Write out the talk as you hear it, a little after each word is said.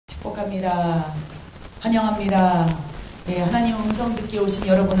축복합니다. 환영합니다. 예, 하나님 음성듣기 오신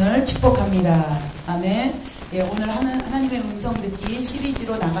여러분을 축복합니다. 아멘. 예, 오늘 하나님의 음성듣기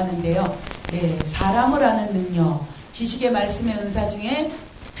시리즈로 나가는데요. 예, 사람을 아는 능력, 지식의 말씀의 은사 중에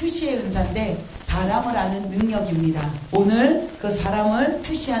투시의 은사인데 사람을 아는 능력입니다. 오늘 그 사람을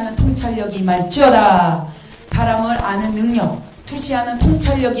투시하는 통찰력이 임할지어다. 사람을 아는 능력, 투시하는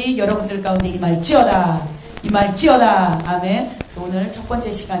통찰력이 여러분들 가운데 임할지어다. 임할지어다. 아멘. 그래서 오늘 첫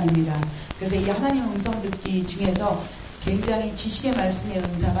번째 시간입니다. 그래서 이 하나님 음성듣기 중에서 굉장히 지식의 말씀의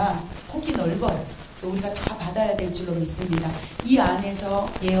은사가 폭이 넓어요. 그래서 우리가 다 받아야 될 줄로 믿습니다. 이 안에서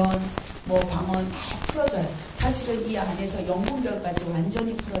예언, 방언 다 풀어져요. 사실은 이 안에서 영분별까지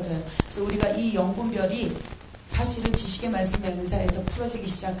완전히 풀어져요. 그래서 우리가 이 영분별이 사실은 지식의 말씀의 은사에서 풀어지기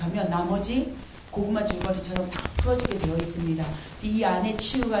시작하면 나머지 고구마 줄거리처럼 다 풀어지게 되어 있습니다. 이 안에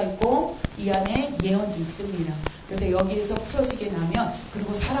치유가 있고 이 안에 예언이 있습니다. 그래서 여기에서 풀어지게 나면,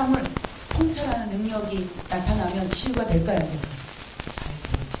 그리고 사람을 통찰하는 능력이 나타나면 치유가 될까요? 잘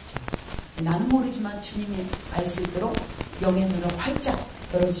돼요, 진짜. 나는 모르지만 주님이 알 수 있도록 영의 눈을 활짝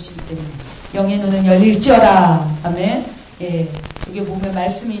열어주시기 때문에 영의 눈은 열릴지어다. 아멘. 예, 여기 보면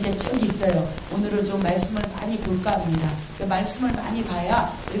말씀이 이제 쭉 있어요. 오늘은 좀 말씀을 많이 볼까 합니다. 그 말씀을 많이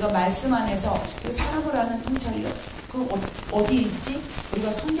봐야 우리가 말씀 안에서 그 사람을 아는 통찰력, 그 어디 있지? 우리가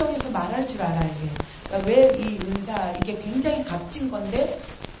성경에서 말할 줄 알아야 돼요. 그러니까 왜 이 은사, 이게 굉장히 값진 건데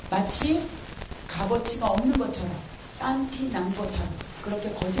마치 값어치가 없는 것처럼, 싼티 난 것처럼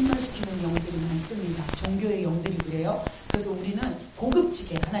그렇게 거짓말시키는 영들이 많습니다. 종교의 영들이 그래요. 그래서 우리는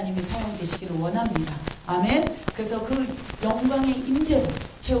고급지게 하나님이 사용되시기를 원합니다. 아멘. 그래서 그 영광의 임재로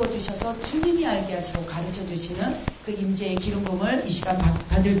채워주셔서 주님이 알게 하시고 가르쳐주시는 그 임재의 기름 부음을 이 시간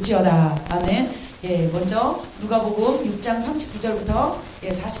받을지어다. 아멘. 예, 먼저 누가복음 6장 39절부터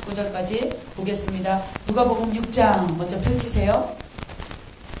 49절까지 보겠습니다. 누가복음 6장 먼저 펼치세요.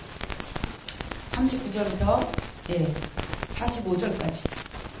 39절부터 45절까지.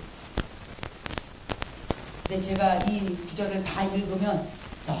 근데 제가 이 구절을 다 읽으면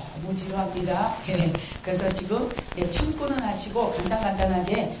너무 지루합니다. 그래서 지금 참고는 하시고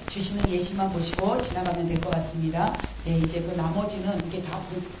간단하게 주시는 예시만 보시고 지나가면 될 것 같습니다. 이제 그 나머지는 이게 다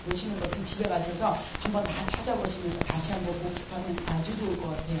보시는 것은 집에 가셔서 한번 다 찾아보시면서 다시 한번 복습하면 아주 좋을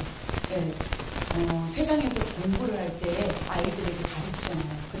것 같아요. 세상에서 공부를 할 때 아이들에게 가르치잖아요.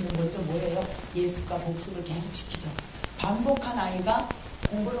 근데 먼저 뭐예요? 예습과 복습을 계속 시키죠. 반복한 아이가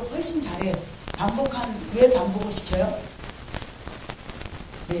공부를 훨씬 잘해요. 왜 반복을 시켜요?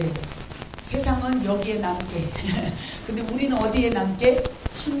 세상은 여기에 남게. 근데 우리는 어디에 남게?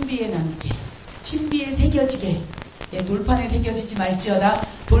 신비에 남게. 신비에 새겨지게. 돌판에 새겨지지 말지어다.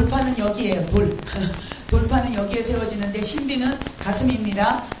 돌판은 여기에요. 돌판은 여기에 세워지는데 신비는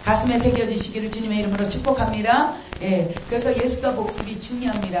가슴입니다. 가슴에 새겨지시기를 주님의 이름으로 축복합니다. 그래서 예습과 복습이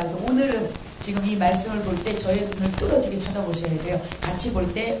중요합니다. 그래서 오늘은 지금 이 말씀을 볼 때 저의 눈을 뚫어지게 쳐다보셔야 돼요. 같이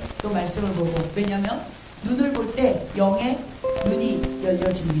볼 때 또 말씀을 보고. 왜냐하면 눈을 볼 때 영의 눈이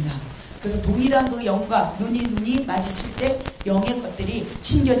열려집니다. 그래서 동일한 그 영과 눈이 마주칠 때 영의 것들이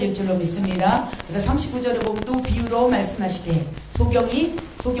심겨질 줄로 믿습니다. 그래서 39절에 보면 또 비유로 말씀하시되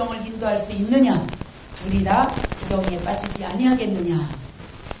소경을 인도할 수 있느냐? 둘이 다 구덩이에 빠지지 아니하겠느냐?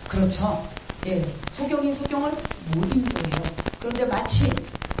 그렇죠. 소경을 못 인도해요. 그런데 마치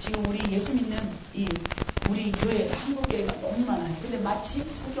지금 우리 예수 믿는 우리 교회, 한국교회가 너무 많아요. 근데 마치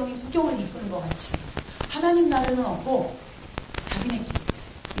소경을 이끄는 것 같이 하나님 나라는 없고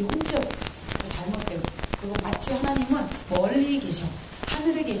자기네끼리 훔쳐 잘못되고, 그리고 마치 하나님은 멀리 계셔,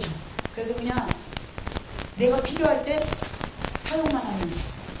 하늘에 계셔. 그래서 그냥 내가 필요할 때 사용만 하면 돼.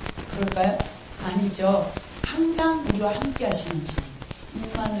 그럴까요? 아니죠. 항상 우리와 함께 하시는 주님,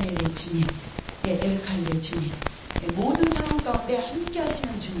 임마누엘의 주님, 엘카이의 주님, 모든 상황 가운데 함께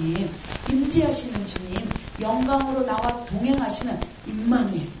하시는 주님, 임재하시는 주님, 영광으로 나와 동행하시는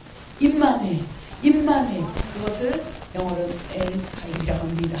임마누엘. 그것을 영어로는 엘카일이라고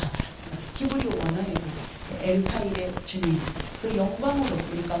합니다. 히브리 원어의 엘카일의 주님, 그 영광으로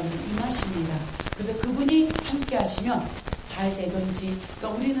우리 가운데 임하십니다. 그래서 그분이 함께 하시면 잘 되든지,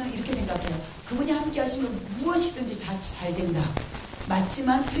 그러니까 우리는 이렇게 생각해요. 그분이 함께 하시면 무엇이든지 잘 된다.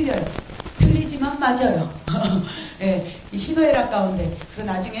 맞지만 틀려요. 틀리지만 맞아요. 이 희노애락 가운데. 그래서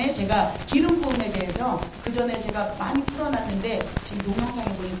나중에 제가 기름 부음에 대해서 그 전에 제가 많이 풀어놨는데 지금 동영상에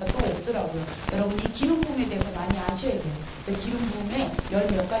보니까 또 없더라고요. 여러분 이 기름 부음에 대해서 많이 아셔야 돼요. 그래서 기름 부음에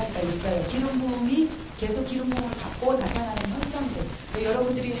 10몇 가지가 있어요. 기름 부음이 계속 기름 부음을 받고 나타나는 현상들.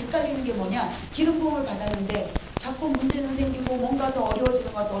 여러분들이 헷갈리는 게 뭐냐? 기름 부음을 받았는데 자꾸 문제는 생기고 뭔가 더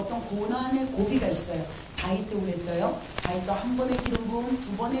어려워지는 것 같은 어떤 고난의 고비가 있어요. 다윗도 그랬어요. 다윗도 한 번의 기름 부음,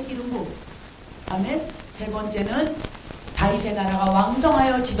 두 번의 기름 부음. 아멘. 세 번째는 다윗의 나라가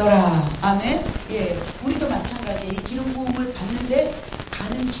왕성하여지더라. 아멘. 예, 우리도 마찬가지. 이 기름 부음을 받는데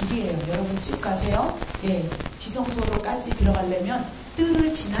가는 길이에요. 여러분 쭉 가세요. 예, 지성소로까지 들어가려면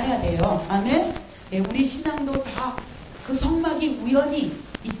뜰을 지나야 돼요. 아멘. 예, 우리 신앙도 다 그 성막이 우연히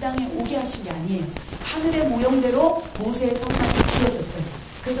이 땅에 오게 하신 게 아니에요. 하늘의 모형대로 모세의 성막이 지어졌어요.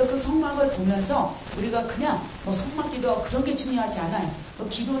 그래서 그 성막을 보면서 우리가 그냥 뭐 성막 기도하고 그런 게 중요하지 않아요.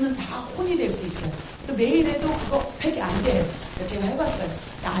 기도는 다 혼이 될 수 있어요. 또 매일 해도 그거 팩이 안 돼요. 제가 해봤어요.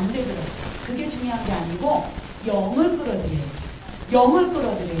 안 되더라고요. 그게 중요한 게 아니고 영을 끌어들여야 돼요. 영을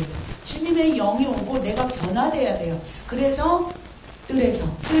끌어들여야 돼요. 주님의 영이 오고 내가 변화돼야 돼요. 그래서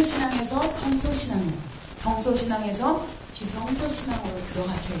뜰신앙에서 성소신앙으로, 성소신앙에서 지성소신앙으로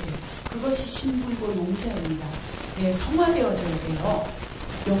들어가셔야 돼요. 그것이 신부이고 용세입니다. 네, 성화되어져야 돼요.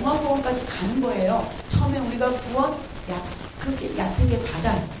 영화보험까지 가는 거예요. 처음에 우리가 구원 얕게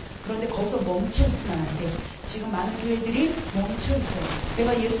받아요. 그런데 거기서 멈춰있으면 안 돼요. 지금 많은 교회들이 멈춰있어요.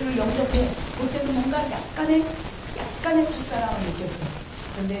 내가 예수를 영접해. 그때는 뭔가 약간의 첫사랑을 느꼈어요.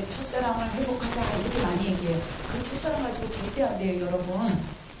 근데 첫사랑을 회복하자 이렇게 많이 얘기해요. 그 첫사랑 가지고 절대 안 돼요, 여러분.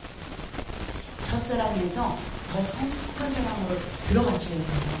 첫사랑에서 더 성숙한 사랑으로 들어가셔야 돼요.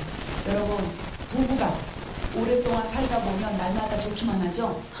 여러분, 부부가 오랫동안 살다 보면 날마다 좋기만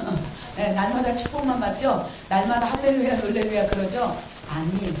하죠? 네, 날마다 축복만 받죠? 날마다 할렐루야 놀렐루야 그러죠?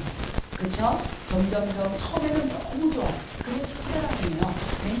 아니에요. 그쵸? 점점점 처음에는 너무 좋아. 그게 첫사랑이에요.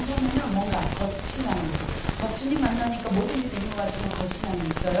 맨 처음에는 뭔가 겉신앙이에요. 주님 만나니까 뭐든지 되는 것 같지만 겉신앙이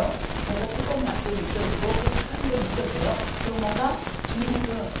있어요. 뭔가 뜨거운 맛도 느껴지고 그 사랑도 느껴져요. 그리고 뭔가 주님의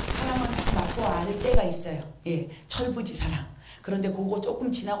그 사랑을 막 맞고 알 때가 있어요. 예, 철부지 사랑. 그런데 그거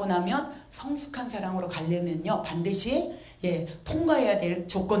조금 지나고 나면 성숙한 사랑으로 가려면요 반드시 통과해야 될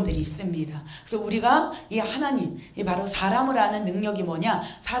조건들이 있습니다. 그래서 우리가 이 하나님, 이 바로 사람을 아는 능력이 뭐냐?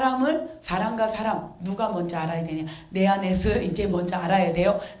 사람과 사람 누가 먼저 알아야 되냐? 내 안에서 이제 먼저 알아야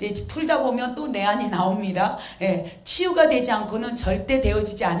돼요. 근데 풀다 보면 또 내 안이 나옵니다. 치유가 되지 않고는 절대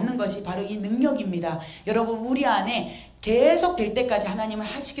되어지지 않는 것이 바로 이 능력입니다. 여러분, 우리 안에 계속 될 때까지 하나님은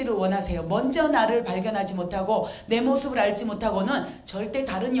하시기를 원하세요. 먼저 나를 발견하지 못하고 내 모습을 알지 못하고는 절대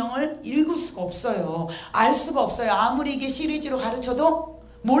다른 영을 읽을 수가 없어요. 알 수가 없어요. 아무리 이게 시리즈로 가르쳐도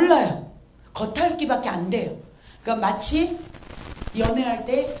몰라요. 겉핥기밖에 안 돼요. 그러니까 마치 연애할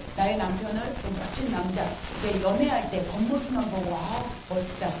때 나의 남편을 좀 멋진 남자, 연애할 때 겉모습만 보고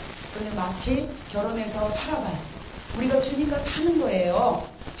멋있다. 그런데 마치 결혼해서 살아봐요. 우리가 주님과 사는 거예요.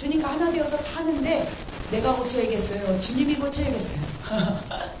 주님과 하나 되어서 사는데 내가 고쳐야겠어요. 주님이 고쳐야겠어요.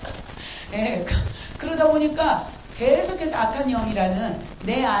 네, 그러다 보니까 계속해서 악한 영이라는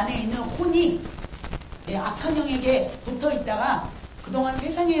내 안에 있는 혼이 악한 영에게 붙어 있다가 그동안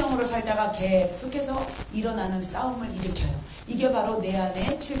세상의 영으로 살다가 계속해서 일어나는 싸움을 일으켜요. 이게 바로 내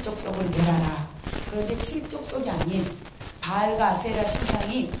안에 칠족 속을 내라라. 그런데 칠족 속이 아닌 바알과 아세라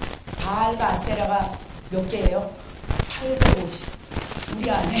신상이, 바알과 아세라가 몇 개예요? 850. 우리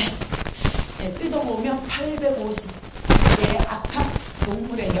안에 뜯어보면 850개의 악한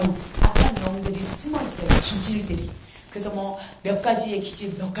동물의 영, 악한 영들이 숨어있어요. 기질들이. 그래서 뭐 몇 가지의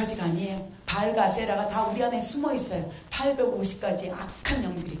기질, 몇 가지가 아니에요. 바알과 아세라가 다 우리 안에 숨어있어요. 850가지의 악한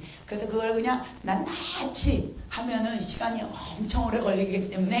영들이. 그래서 그걸 그냥 낱낱이 하면은 시간이 엄청 오래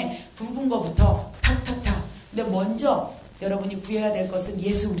걸리기 때문에 붉은 거부터 탁탁탁. 근데 먼저 여러분이 구해야 될 것은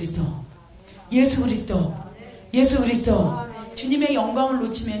예수 그리스도. 예수 그리스도. 예수 그리스도. 주님의 영광을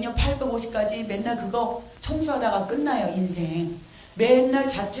놓치면요 850까지 맨날 그거 청소하다가 끝나요. 인생 맨날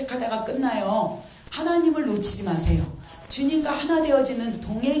자책하다가 끝나요. 하나님을 놓치지 마세요. 주님과 하나 되어지는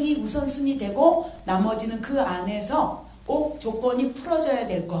동행이 우선순위 되고 나머지는 그 안에서 꼭 조건이 풀어져야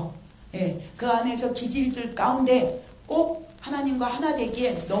될 거. 그 안에서 기질들 가운데 꼭 하나님과 하나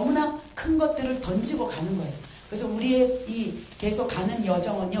되기에 너무나 큰 것들을 던지고 가는 거예요. 그래서 우리의 이 계속 가는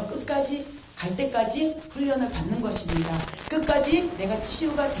여정은요 끝까지 갈 때까지 훈련을 받는 것입니다. 끝까지 내가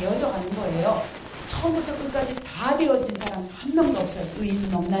치유가 되어져 가는 거예요. 처음부터 끝까지 다 되어진 사람 한 명도 없어요.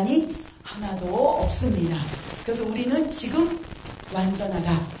 의인은 없나니 하나도 없습니다. 그래서 우리는 지금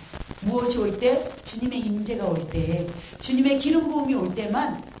완전하다. 무엇이 올 때? 주님의 임재가 올 때, 주님의 기름 부음이 올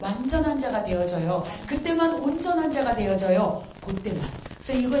때만 완전한 자가 되어져요. 그때만 온전한 자가 되어져요. 그때만.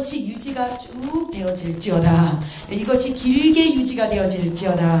 그래서 이것이 유지가 쭉 되어질지어다. 이것이 길게 유지가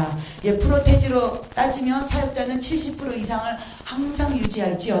되어질지어다. 프로테지로 따지면 사역자는 70% 이상을 항상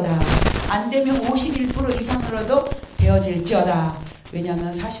유지할지어다. 안 되면 51% 이상으로도 되어질지어다.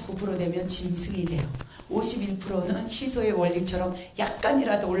 왜냐하면 49% 되면 짐승이 돼요. 51%는 시소의 원리처럼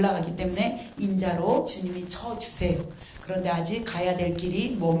약간이라도 올라가기 때문에 인자로 주님이 쳐주세요. 그런데 아직 가야 될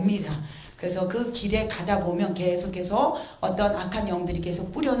길이 멉니다. 그래서 그 길에 가다 보면 계속해서 어떤 악한 영들이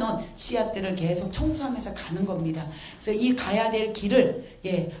계속 뿌려놓은 씨앗들을 계속 청소하면서 가는 겁니다. 그래서 이 가야 될 길을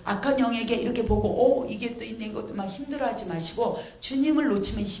악한 영에게 이렇게 보고 이게 또 있네 이것도 막 힘들어하지 마시고 주님을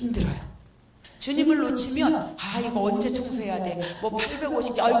놓치면 힘들어요. 주님을 놓치면 이거 언제 청소해야 돼? 뭐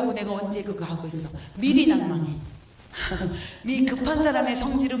 850개 아이고 내가 언제 그거 하고 있어. 미리 낭망해. 미 급한 사람의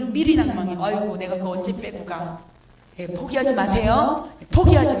성질은 미리 낭망해. 아이고 내가 그거 언제 빼고 가. 포기하지 마세요.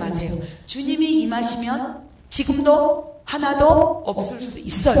 포기하지 마세요. 주님이 임하시면 지금도 하나도 없을 수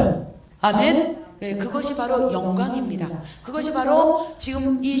있어요. 아멘. 그것이 바로 영광입니다. 그것이 바로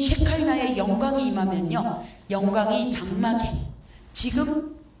지금 이 셰카이나의 영광이 임하면요, 영광이 장막에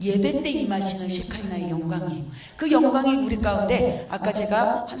지금 예배 때 임하시는 셰카이나의 영광이에요. 그 영광이 우리 가운데 아까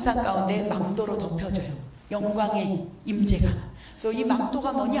제가 환상 가운데 망토로 덮여져요. 영광의 임재가. 그래서 이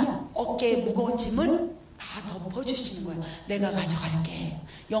망토가 뭐냐? 어깨에 무거운 짐을 다 덮어주시는 거예요. 내가 가져갈게.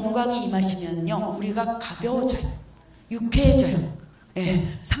 영광이 임하시면요, 우리가 가벼워져요. 유쾌해져요.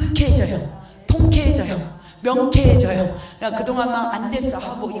 상쾌해져요. 통쾌해져요. 명쾌해져요. 그동안 막 안 됐어.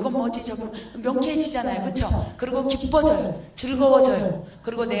 뭐 이건 뭐지? 저거 명쾌해지잖아요. 그쵸? 그리고 기뻐져요. 즐거워져요.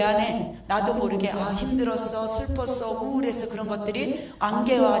 그리고 내 안에 나도 모르게 힘들었어, 슬펐어, 우울했어, 그런 것들이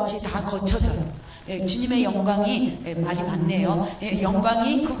안개와 같이 다 거쳐져요. 주님의 영광이, 말이 많네요.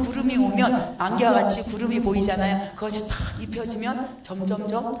 영광이, 그 구름이 오면 안개와 같이 구름이 보이잖아요. 그것이 탁 입혀지면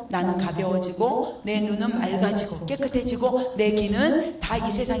점점점 나는 가벼워지고 내 눈은 맑아지고 깨끗해지고 내 귀는 다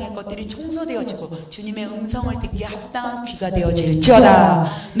이 세상의 것들이 청소되어지고 주님의 음성을 듣기에 합당한 귀가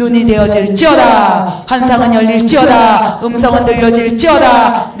되어질지어다. 눈이 되어질지어다. 환상은 열릴지어다. 음성은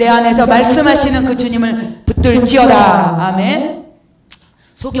들려질지어다. 내 안에서 말씀하시는 그 주님을 붙들지어다. 아멘.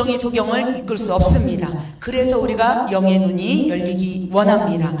 소경이 소경을 이끌 수 없습니다. 그래서 우리가 영의 눈이 열리기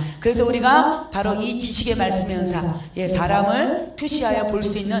원합니다. 그래서 우리가 바로 이 지식의 말씀의 은사, 사람을 투시하여 볼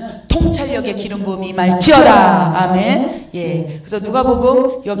수 있는 통찰력의 기름 부음이 임할지어다. 아멘. 그래서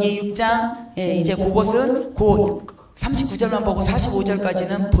누가복음 여기 6장, 이제 그곳은 39절만 보고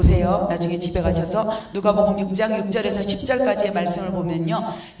 45절까지는 보세요. 나중에 집에 가셔서 누가복음 6장 6절에서 10절까지의 말씀을 보면요,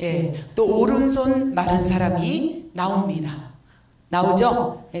 또 오른손 마른 사람이 나옵니다.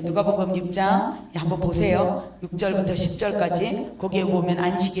 나오죠? 누가복음 6장 한번 보세요. 6절부터 10절까지 거기에 보면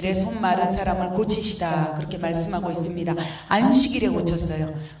안식일에 손 마른 사람을 고치시다 그렇게 말씀하고 있습니다. 안식일에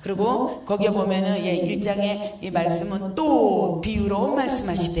고쳤어요. 그리고 거기에 보면은 1장의 이 말씀은 또 비유로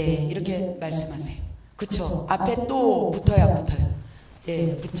말씀하시되 이렇게 말씀하세요. 그쵸? 앞에 또 붙어요, 안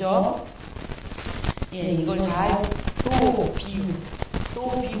붙어요? 붙죠? 이걸 잘 또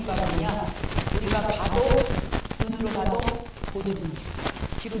비유가 뭐냐? 우리가 봐도 눈으로 봐도 보지 못해요.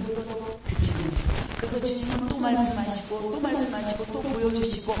 귀로 들어도 듣지 못해요. 그래서 주님은 또 말씀하시고 또 말씀하시고 또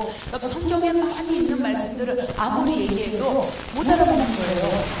보여주시고, 그러니까 성경에 많이 있는 말씀들을 아무리 얘기해도 못 알아보는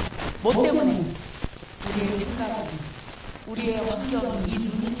거예요. 뭐 때문에? 우리의 생각이, 우리의 환경이, 이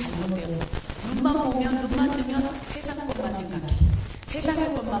눈이 잘못되어서 눈만 보면, 눈만 뜨면 세상 것만 생각해.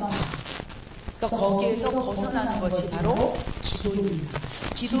 세상의 것만 봐. 그러니까 거기에서 벗어나는 것이 바로 기도입니다.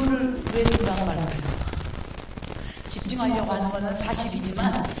 기도를 왜 누가 말할까요? 집중하려고 하는 것은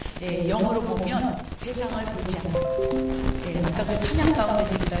사실이지만 영어로 보면 세상을 보지 않아요. 아까 그 찬양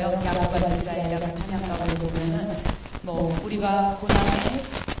가운데도 있어요. 야곱과 이스라엘이라는 찬양 가운데 보면은 우리가 고난의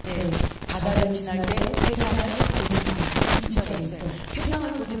바다를 지날 때 세상을 보지 말아야 2절에 있어요.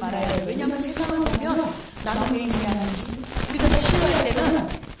 세상을 보지 말아야 돼요. 왜냐하면 세상을 보면 나는 왜 이해하는지, 우리가 치유할 때는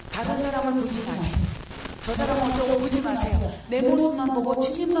다른 사람을 보지 마세요. 저 사람 어쩌고 보지 마세요. 내 모습만 보고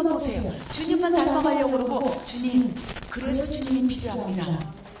주님만 보세요. 주님만 닮아가려고 그러고, 주님, 그래서 주님이 필요합니다.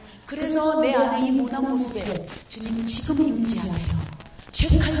 그래서 내 안에 이 모난 모습에 주님 지금 임재하세요.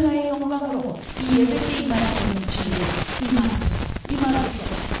 셰카이나의 영광으로 이 예배 때 임하시는 주님 임하소서.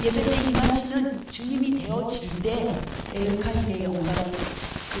 예배 때 임하시는 주님이 되어질 때 엘카이의 영광이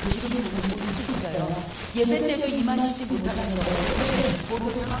그 기름을 볼 수 있어요. 예배 때도 임하시지 못하는 거예요.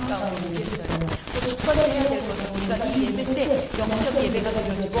 모든 상황 가운데 있겠어요. 그래서 첫 번째 해야 될 것은, 우리가 이 예배 때 영적 예배가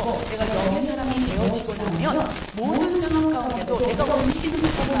드려지고 내가 영의 사람이 되어지고 나면 모든 상황 가운데도 내가 움직이는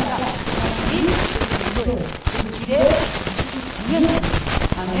곳마다 하나님이 그 길에 같이 동행하세요.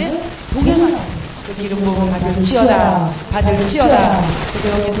 아멘. 동행하세요. 그 기름 부음을 받을지어다.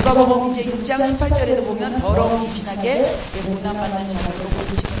 그래서 여기 누가복음 이제 6장 18절에도 보면 더러운 귀신에게 고난받는 자들로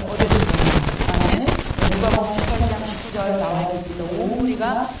고침을 얻으리라. 아멘. 누가복음 18장 19절 나와 있습니다. 온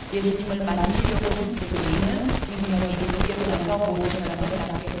우리가 예수님을 만지려고 힘쓰는 능력이 예수께로 가서 모든 사람을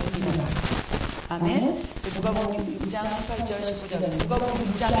낫게 됩니다. 아멘. 그래서 누가복음 6장 18절 19절,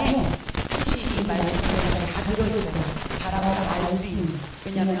 누가복음 6장에 특히 이 말씀이 다 들어있어요. 사람을 알 수 있는.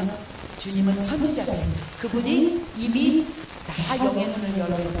 왜냐하면 주님은 선지자세요. 그분이 이미 다 영의 눈을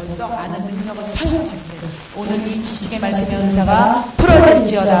열어서 벌써 아는 능력을 사용하셨어요. 오늘 이 지식의 말씀의 은사가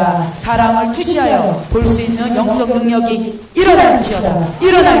풀어질지어다. 사람을 투시하여 볼 수 있는 영적 능력이 일어날지어다.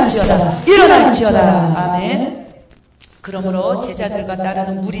 일어날지어다. 일어날지어다. 아멘. 그러므로 제자들과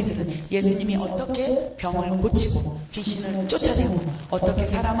따르는 무리들은 예수님이 어떻게 병을 고치고 귀신을 쫓아내고 어떻게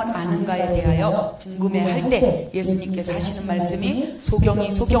사람을 아는가에 대하여 궁금해할 때 예수님께서 하시는 말씀이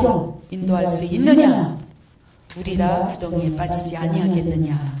소경이 소경을 인도할 수 있느냐, 둘이 다 구덩이에 빠지지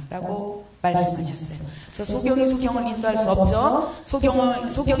아니하겠느냐라고 말씀하셨어요. 그래서 소경이 소경을 인도할 수 없죠.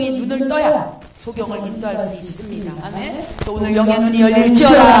 소경이 눈을 떠야 소경을 인도할 수 있습니다. 아멘. 그래서 오늘 영의 눈이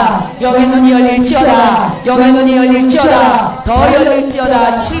열릴지어다. 영의 눈이 열릴지어다. 영의 눈이 열릴지어다. 더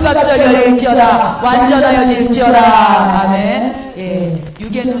열릴지어다. 칠갑절 열릴지어다. 완전하여질지어다. 아멘. 예,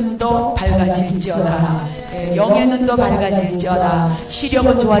 육의 눈도 밝아질지어다. 영의 눈도 밝아질지어다.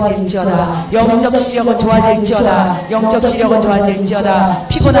 시력은 좋아질지어다. 영적 시력은 좋아질지어다. 영적 시력은 좋아질지어다.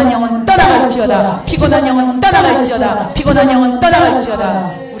 피곤한 영은 떠나갈지어다. 피곤한 영은 떠나갈지어다. 피곤한 영은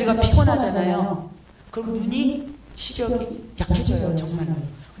떠나갈지어다. 우리가 피곤하잖아요. 그럼 눈이 시력이 약해져요. 정말로.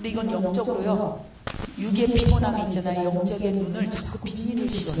 근데 이건 영적으로요. 육의 피곤함이 있잖아요. 영적의 눈을 자꾸 빈일을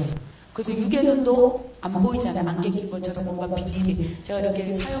실어요. 그래서 육의 눈도 안 보이잖아요. 안개 낀 것처럼 뭔가 비닐이. 제가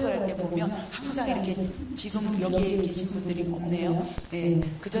이렇게 사역을 할 때 보면 항상 이렇게, 지금 여기에 계신 분들이 없네요. 예,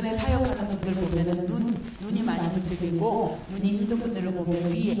 그 전에 사역하는 분들 보면은 눈이 많이 붙들리고 눈이 힘든 분들을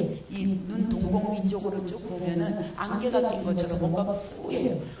보면 위에 이 눈 동공 위쪽으로 쭉 보면은 안개가 낀 것처럼 뭔가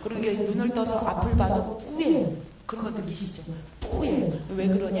뿌예요. 그리고 이게 눈을 떠서 앞을 봐도 뿌예요. 그런 거 느끼시죠? 뿌예요. 왜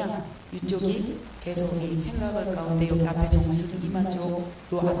그러냐? 이쪽이 계속 이 생각을 가운데 여기 앞에 정수는 이마 쪽,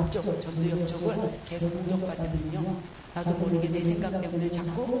 요 앞쪽, 전두엽 쪽을 계속 공격받으면요. 나도 모르게 내 생각 때문에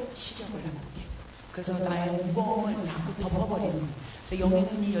자꾸 시력을 나쁘게. 그래서 나의 무거움을 자꾸 덮어버리는 거예요. 그래서 영의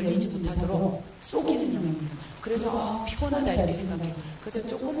눈이 열리지 못하도록 쏘기는 영입니다. 그래서 피곤하다 이렇게 생각해요. 그래서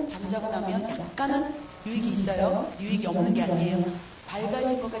조금 잠자고 나면 약간은 유익이 있어요. 유익이 없는 게 아니에요.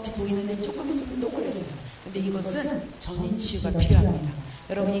 밝아진 것 같이 보이는데 조금 있으면 또 그래져요. 근데 이것은 전인치유가 필요합니다.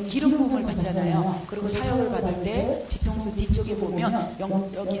 여러분이 기름 부음을 받잖아요. 그리고 사역을 받을 때 뒤통수 뒤쪽에 보면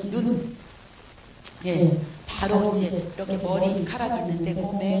여기 눈, 예, 바로 이제 이렇게 머리카락이 있는데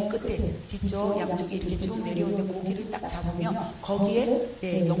그 맨 끝에 뒤쪽 양쪽에 이렇게 쭉 내려오는데 고기를 딱 잡으면 거기에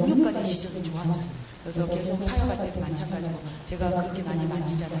예, 영육간의 시력이 좋아져요. 그래서 계속 사역할 때도 마찬가지고 제가 그렇게 많이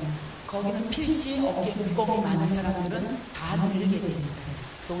만지잖아요. 거기는 필시 어깨에 무거움이 많은 사람들은 다 누르게 돼 있어요.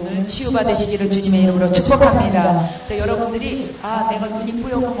 그래서 오늘 치유받으시기를 주님의 이름으로 축복합니다. 그래서 여러분들이 내가 눈이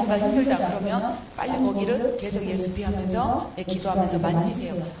뿌옇고 뭔가 힘들다 그러면 빨리 거기를 계속 예수비하면서 기도하면서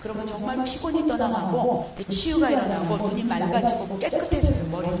만지세요. 그러면 정말 피곤이 떠나가고 치유가 일어나고 눈이 맑아지고 깨끗해져요.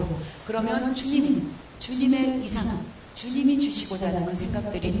 머리도. 그러면 주님의 이상, 주님이 주시고자 하는 그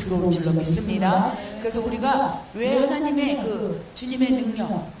생각들이 들어올 줄로 믿습니다. 그래서 우리가 왜 하나님의 그 주님의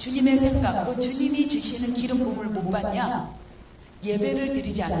능력, 주님의 생각, 그 주님이 주시는 기름 부음을 못 받냐? 예배를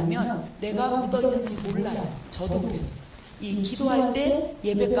드리지 않으면 내가 묻어있는지 몰라요. 저도 그래요. 이 기도할 때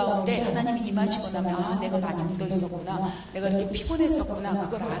예배 가운데 하나님이 임하시고 나면 내가 많이 묻어있었구나, 내가 이렇게 피곤했었구나,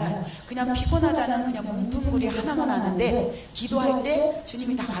 그걸 알아요. 그냥 피곤하다는 그냥 뭉뚱그리 하나만 아는데 기도할 때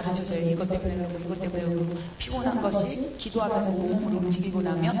주님이 다 가르쳐줘요. 이것 때문에 그러고 이것 때문에 그러고. 피곤한 것이 기도하면서 몸을 움직이고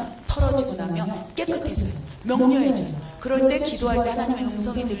나면, 털어지고 나면 깨끗해져요. 명료해져요. 그럴 때 기도할 때 하나님의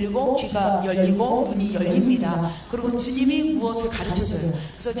음성이 들리고 귀가 열리고 눈이 열립니다. 그리고 주님이 무엇을 가르쳐줘요.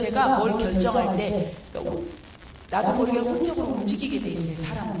 그래서 제가 뭘 결정할 때 나도 모르게 혼적으로 움직이게 돼 있어요.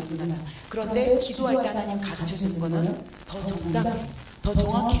 사람은 누구나. 그런데 기도할 때 하나님 가르쳐주는 거는 더 정답해요. 더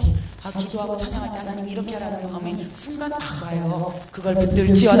정확해요. 기도하고 찬양할 때 하나님 이렇게 하라는 마음이 순간 딱 와요. 그걸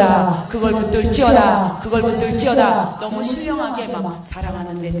붙들지어다. 그걸 붙들지어다. 그걸 붙들지어다. 너무 신령하게 막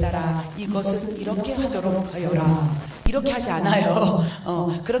사랑하는 내 딸아 이것은 이렇게 하도록 하여라. 이렇게 하지 않아요.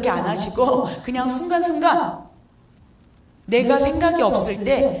 그렇게 안 하시고 그냥 순간순간 내가 생각이 없을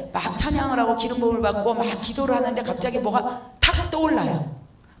때 막 찬양을 하고 기름 부음을 받고 막 기도를 하는데 갑자기 뭐가 탁 떠올라요.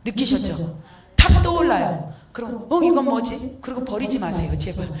 느끼셨죠? 탁 떠올라요. 그럼 이건 뭐지? 그리고 버리지 마세요.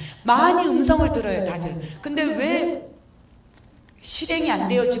 제발. 많이 음성을 들어요. 다들. 근데 왜 실행이 안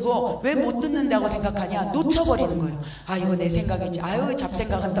되어지고 왜 못 듣는다고 생각하냐? 놓쳐버리는 거예요. 이거 내 생각이지.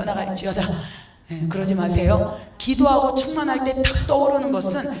 잡생각은 떠나갈지어다. 그러지 마세요. 기도하고 충만할 때 탁 떠오르는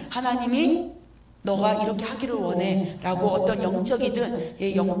것은 하나님이 너가 이렇게 하기를 원해 라고 어떤 영적이든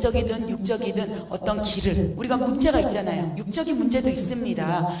육적이든 어떤 길을, 우리가 문제가 있잖아요. 육적인 문제도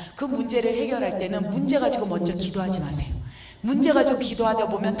있습니다. 그 문제를 해결할 때는 문제 가지고 먼저 기도하지 마세요. 문제 가지고 기도하다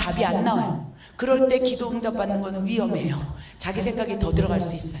보면 답이 안 나와요. 그럴 때 기도 응답 받는 거는 위험해요. 자기 생각이 더 들어갈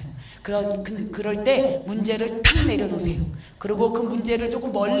수 있어요. 그럴 때 문제를 탁 내려놓으세요. 그리고 그 문제를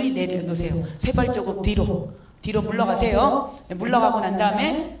조금 멀리 내려놓으세요. 세 발자국 뒤로 물러가세요. 물러가고 난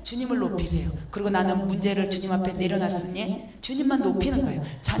다음에 주님을 높이세요. 그리고 나는 문제를 주님 앞에 내려놨으니 주님만 높이는 거예요.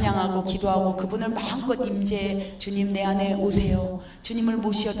 찬양하고 기도하고 그분을 마음껏 임재해 주님 내 안에 오세요. 주님을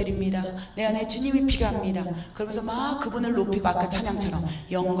모셔드립니다. 내 안에 주님이 필요합니다. 그러면서 막 그분을 높이고 아까 찬양처럼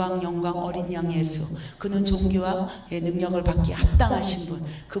영광 영광 어린 양 예수, 그는 존귀와 능력을 받기에 합당하신 분,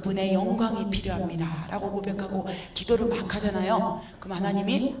 그분의 영광이 필요합니다 라고 고백하고 기도를 막 하잖아요. 그럼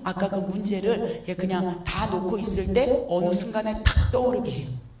하나님이 아까 그 문제를 그냥 다 놓고 있을 때 어느 순간에 탁 떠오르게 해요.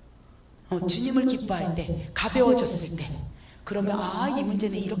 주님을 기뻐할 때, 가벼워졌을 때, 그러면 이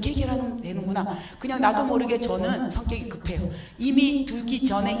문제는 이렇게 해결하면 되는구나. 그냥 나도 모르게 저는 성격이 급해요. 이미 두기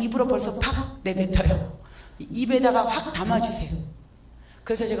전에 입으로 벌써 팍 내뱉어요. 입에다가 확 담아주세요.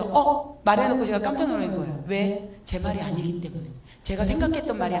 그래서 제가 말해놓고 제가 깜짝 놀란 거예요. 왜? 제 말이 아니기 때문에, 제가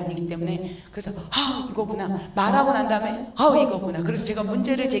생각했던 말이 아니기 때문에. 그래서 이거구나 말하고 난 다음에 이거구나. 그래서 제가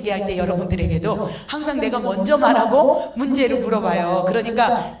문제를 제기할 때 여러분들에게도 항상 내가 먼저 말하고 문제를 물어봐요.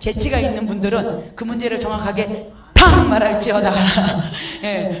 그러니까 재치가 있는 분들은 그 문제를 정확하게 팡 말할지어다.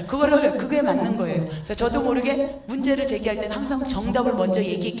 그게 맞는 거예요. 그래서 저도 모르게 문제를 제기할 때는 항상 정답을 먼저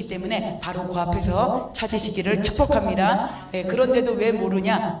얘기했기 때문에 바로 그 앞에서 찾으시기를 축복합니다. 그런데도 왜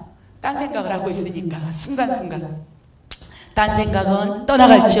모르냐? 딴 생각을 하고 있으니까 순간순간. 딴 생각은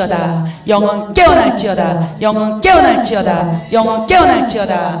떠나갈지어다. 영은 깨어날지어다. 영은 깨어날지어다. 영은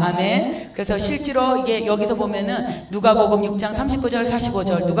깨어날지어다. 아멘. 그래서 실제로 이게 여기서 보면은 누가복음 6장 39절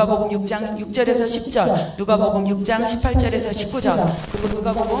 45절, 누가복음 6장 6절에서 10절, 누가복음 6장 18절에서 19절, 그리고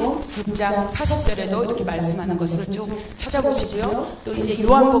누가복음 6장 40절에도 이렇게 말씀하는 것을 쭉 찾아보시고요. 또 이제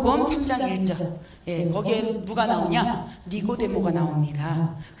요한복음 3장 1절, 거기에 누가 나오냐? 니고데모가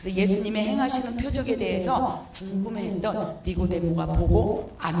나옵니다. 그래서 예수님의 행하시는 표적에 대해서 궁금해했던 니고데모가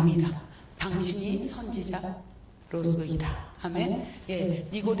보고 압니다. 당신이 선지자로서이다. 아멘.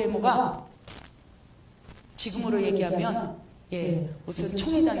 니고데모가 지금으로 얘기하면 무슨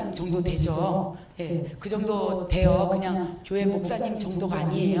총회장 정도 되죠. 그 정도 돼요. 그냥 교회 목사님 정도가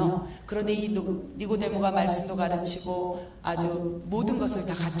아니에요. 그런데 이 니고데모가 말씀도 가르치고 아주 모든 것을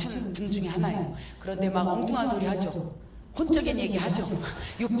다 갖춘 분 중에 하나예요. 그런데 막 엉뚱한 소리 하죠. 혼적인 얘기 하죠.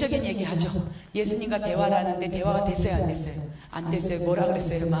 육적인 얘기 하죠. 예수님과 대화를 하는데 대화가 됐어요, 안 됐어요? 안 됐어요. 뭐라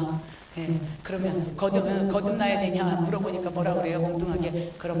그랬어요? 막 그러면 거듭나야 되냐 물어보니까 뭐라 그래요?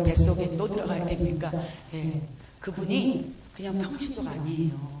 엉뚱하게. 그럼 뱃속에 또 들어가야 됩니까? 그분이 그냥 평신도가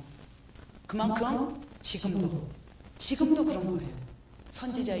아니에요. 그만큼 지금도 그런 거예요.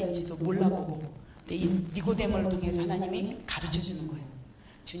 선지자인지도 몰라보고. 근데 이 니고데모를 통해서 하나님이 가르쳐주는 거예요.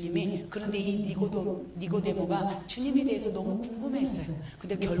 주님이. 그런데 이 니고데모가 주님에 대해서 너무 궁금했어요.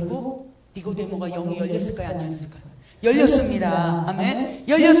 근데 결국 니고데모가 영이 열렸을까요? 안 열렸을까요? 열렸습니다. 아멘.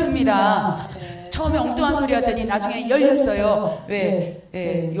 열렸습니다. 처음에 엉뚱한 소리 하더니 나중에 열렸어요.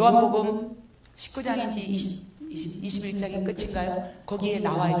 왜? 요한복음 19장인지 21장이 끝인가요? 거기에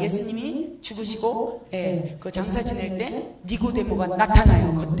나와요. 예수님이 죽으시고 그 장사 지낼 때 니고데모가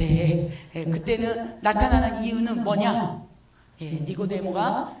나타나요. 그때는 나타나는 이유는 뭐냐?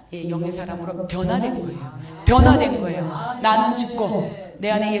 니고데모가 영의 사람으로 변화된 거예요. 변화된 거예요. 나는 죽고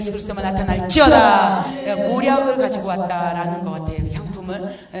내 안에 예수 그리스도만 나타날지어다. 모략을 가지고 왔다라는 것 같아요. 향품을.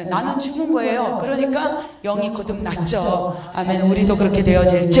 나는 죽은 거예요. 그러니까 영이 거듭났죠. 아멘. 우리도 그렇게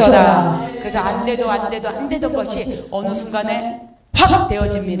되어질지어다. 그래서 안 되던 것이 어느 순간에 확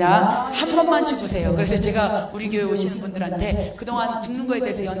되어집니다. 한 번만 죽으세요. 그래서 제가 우리 교회 오시는 분들한테 그동안 죽는 거에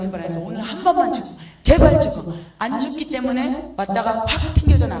대해서 연습을 해서 오늘 한 번만 죽어. 제발 죽어. 안 죽기 때문에 왔다가 확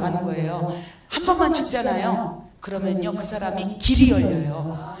튕겨져 나가는 거예요. 한 번만 죽잖아요. 그러면요 그 사람이 길이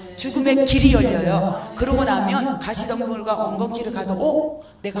열려요. 죽음의 길이 열려요. 그러고 나면 가시덤불과 엉겅퀴를 가도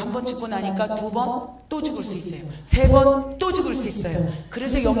내가 한 번 죽고 나니까 두 번 또 죽을 수 있어요. 세 번 또 죽을 수 있어요.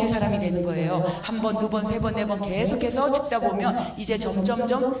 그래서 영의 사람이 되는 거예요. 한 번, 두 번, 세 번, 네 번 계속해서 죽다 보면 이제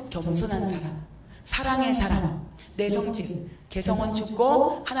점점점 겸손한 사람, 사랑의 사람, 내성질, 개성은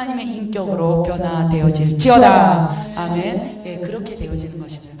죽고 하나님의 인격으로 변화되어질지어다. 아멘. 그렇게 되어지는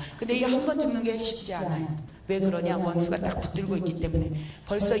것입니다. 근데 이 한 번 죽는 게 쉽지 않아요. 왜 그러냐? 원수가 딱 붙들고 있기 때문에.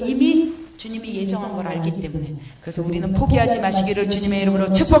 벌써 이미 주님이 예정한 걸 알기 때문에. 그래서 우리는 포기하지 마시기를 주님의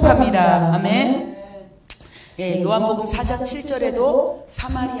이름으로 축복합니다. 아멘. 요한복음 4장 7절에도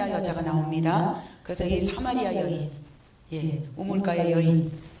사마리아 여자가 나옵니다. 그래서 이 사마리아 여인, 우물가의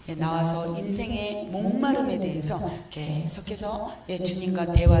여인 나와서 인생의 목마름에 대해서 계속해서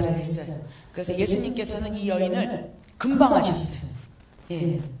주님과 대화를 했어요. 그래서 예수님께서는 이 여인을 금방 하셨어요.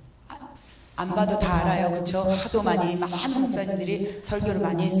 안 봐도 다 알아요. 그쵸? 하도 많은 목사님들이 설교를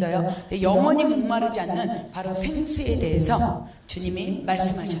많이 했어요. 영원히 목마르지 않는 바로 생수에 대해서 주님이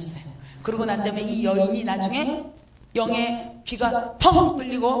말씀하셨어요. 그러고 난 다음에 이 여인이 나중에 영의 귀가 펑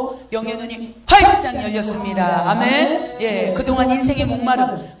뚫리고 영의 눈이 활짝 열렸습니다. 아멘. 예, 그동안 인생의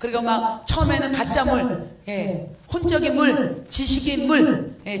목마름, 그리고 막 처음에는 가짜물, 예, 혼적인 물, 지식의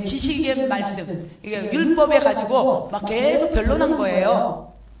물, 예, 지식의 말씀, 이게 율법에 가지고 막 계속 변론한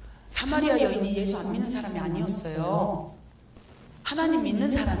거예요. 사마리아 여인이 예수 안 믿는 사람이 아니었어요. 하나님 믿는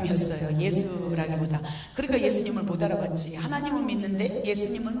사람이었어요. 예수라기보다. 그러니까 예수님을 못 알아봤지. 하나님은 믿는데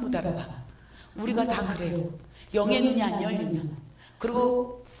예수님은 못 알아봐. 우리가 다 그래요. 영의 눈이 안 열리면.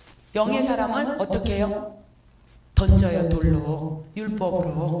 그리고 영의 사람을 어떻게 해요? 던져요. 돌로,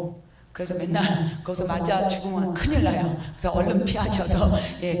 율법으로. 그래서 맨날 거기서 맞아 죽으면 큰일 나요. 그래서 얼른 피하셔서,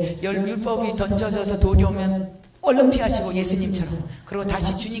 예, 율법이 던져져서 돌이 오면 얼른 피하시고 예수님처럼. 그리고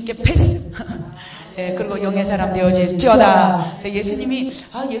다시 주님께 패스. 예, 그리고 영의 사람 되어질지어다.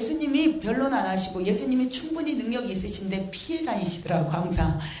 예수님이 변론 안 하시고 예수님이 충분히 능력이 있으신데 피해 다니시더라고.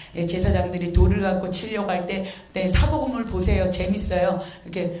 항상, 예, 제사장들이 돌을 갖고 치려고 할 때, 네, 사복음을 보세요. 재밌어요.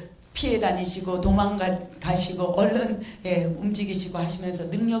 이렇게 피해 다니시고 도망가시고 얼른, 예, 움직이시고 하시면서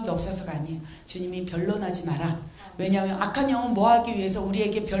능력이 없어서가 아니에요. 주님이 변론하지 마라. 왜냐하면 악한 영은 뭐 하기 위해서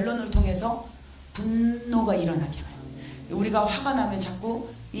우리에게 변론을 통해서 분노가 일어나게 해요. 우리가 화가 나면 자꾸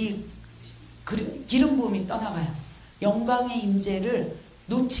이 기름 부음이 떠나가요. 영광의 임재를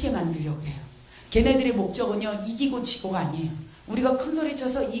놓치게 만들려고 해요. 걔네들의 목적은요, 이기고 지고가 아니에요. 우리가 큰 소리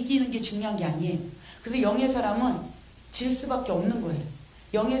쳐서 이기는 게 중요한 게 아니에요. 그래서 영의 사람은 질 수밖에 없는 거예요.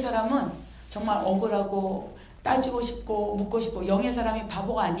 영의 사람은 정말 억울하고 따지고 싶고 묻고 싶고, 영의 사람이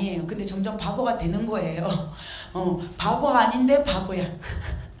바보가 아니에요. 근데 점점 바보가 되는 거예요. 바보가 아닌데 바보야.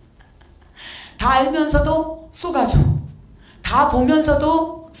 다 알면서도 쏘가죠. 다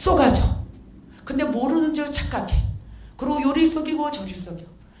보면서도 쏘가죠. 근데 모르는 줄 착각해. 그리고 요리 속이고 저리 속여.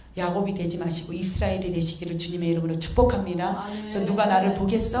 야곱이 되지 마시고 이스라엘이 되시기를 주님의 이름으로 축복합니다. 그래서 누가 나를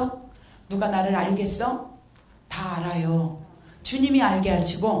보겠어? 누가 나를 알겠어? 다 알아요. 주님이 알게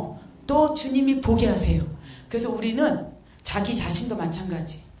하시고 또 주님이 보게 하세요. 그래서 우리는 자기 자신도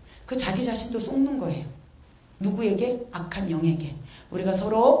마찬가지. 그 자기 자신도 속는 거예요. 누구에게? 악한 영에게. 우리가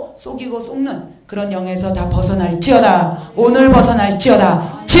서로 속이고 속는 그런 영에서 다 벗어날지어다. 오늘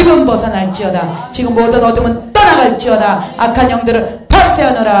벗어날지어다. 지금 벗어날지어다. 지금 모든 어둠은 떠나갈지어다. 악한 영들을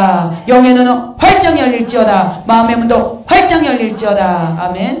파쇄하노라. 영의 눈은 활짝 열릴지어다. 마음의 문도 활짝 열릴지어다.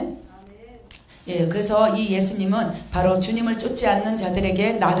 아멘. 예, 그래서 이 예수님은 바로 주님을 쫓지 않는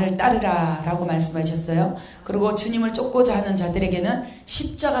자들에게 나를 따르라 라고 말씀하셨어요. 그리고 주님을 쫓고자 하는 자들에게는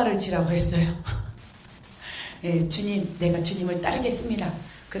십자가를 지라고 했어요. 예, 주님, 내가 주님을 따르겠습니다.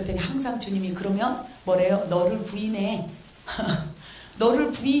 그랬더니 항상 주님이 그러면 뭐래요? 너를 부인해.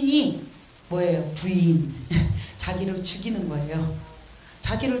 너를 부인이 뭐예요? 부인. 자기를 죽이는 거예요.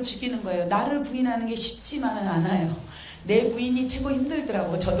 자기를 죽이는 거예요. 나를 부인하는 게 쉽지만은 않아요. 내 부인이 최고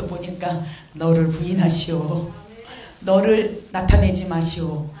힘들더라고. 저도 보니까 너를 부인하시오. 너를 나타내지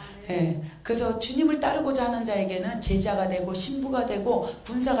마시오. 예, 그래서 주님을 따르고자 하는 자에게는 제자가 되고 신부가 되고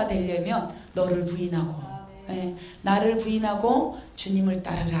군사가 되려면 너를 부인하고, 예, 나를 부인하고 주님을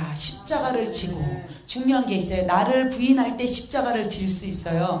따르라. 십자가를 지고. 중요한 게 있어요. 나를 부인할 때 십자가를 질 수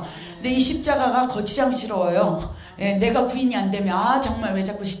있어요. 근데 이 십자가가 거치장스러워요. 예, 내가 부인이 안 되면 정말 왜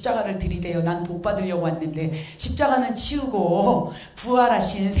자꾸 십자가를 들이대요. 난 복 받으려고 왔는데. 십자가는 치우고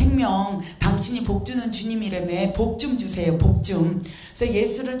부활하신 생명, 당신이 복 주는 주님이라며 복 좀 주세요. 복 좀. 그래서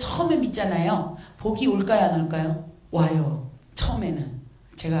예수를 처음에 믿잖아요. 복이 올까요 안 올까요? 와요. 처음에는.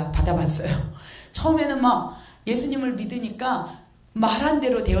 제가 받아봤어요. 처음에는 막 예수님을 믿으니까 말한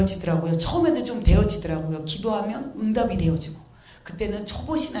대로 되어지더라고요. 처음에도 좀 되어지더라고요. 기도하면 응답이 되어지고. 그때는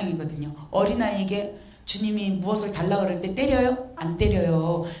초보신앙이거든요. 어린아이에게 주님이 무엇을 달라고 그럴 때 때려요? 안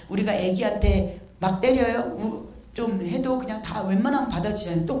때려요. 우리가 애기한테 막 때려요? 좀 해도 그냥 다 웬만하면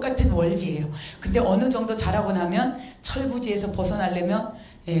받아주잖아요. 똑같은 원리예요. 근데 어느 정도 자라고 나면 철부지에서 벗어나려면,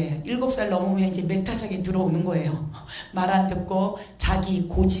 예, 7살 넘으면 이제 메타적이 들어오는 거예요. 말 안 듣고 자기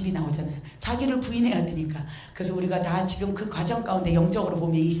고집이 나오잖아요. 자기를 부인해야 되니까. 그래서 우리가 다 지금 그 과정 가운데 영적으로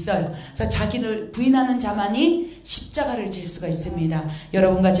보면 있어요. 그래서 자기를 부인하는 자만이 십자가를 질 수가 있습니다.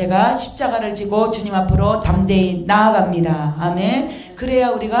 여러분과 제가 십자가를 지고 주님 앞으로 담대히 나아갑니다. 아멘.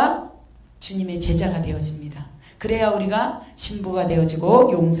 그래야 우리가 주님의 제자가 되어집니다. 그래야 우리가 신부가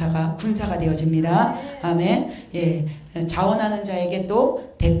되어지고 용사가, 군사가 되어집니다. 아멘. 예, 자원하는 자에게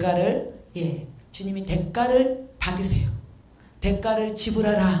또 대가를, 예, 주님이 대가를 받으세요. 대가를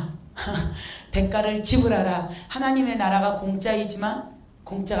지불하라. 대가를 지불하라. 하나님의 나라가 공짜이지만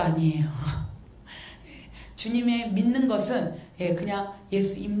공짜가 아니에요. 주님의 믿는 것은, 예, 그냥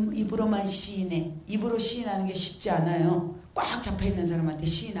예수 입으로만 시인해. 입으로 시인하는 게 쉽지 않아요. 꽉 잡혀있는 사람한테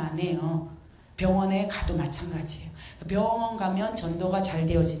시인 안 해요. 병원에 가도 마찬가지예요. 병원 가면 전도가 잘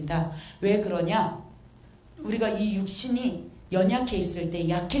되어진다. 왜 그러냐? 우리가 이 육신이 연약해 있을 때,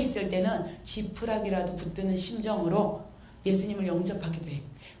 약해 있을 때는 지푸라기라도 붙드는 심정으로 예수님을 영접하게 돼.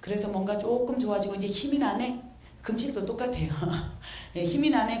 그래서 뭔가 조금 좋아지고 이제 힘이 나네? 금식도 똑같아요. 예, 힘이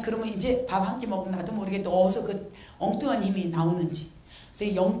나네? 그러면 이제 밥 한 끼 먹으면 나도 모르게 또 어디서 그 엉뚱한 힘이 나오는지.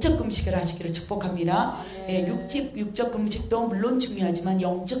 그래서 영적 금식을 하시기를 축복합니다. 예, 육적 금식도 물론 중요하지만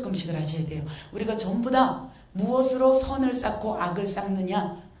영적 금식을 하셔야 돼요. 우리가 전부 다 무엇으로 선을 쌓고 악을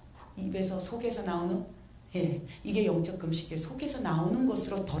쌓느냐? 입에서 속에서 나오는, 예, 이게 영적 금식이에요. 속에서 나오는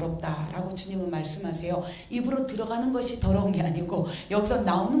것으로 더럽다라고 주님은 말씀하세요. 입으로 들어가는 것이 더러운 게 아니고 여기서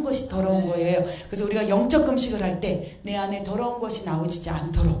나오는 것이 더러운 거예요. 그래서 우리가 영적 금식을 할 때 내 안에 더러운 것이 나오지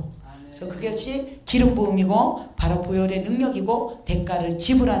않도록, 그래서 그것이 기름 부음이고 바로 보혈의 능력이고 대가를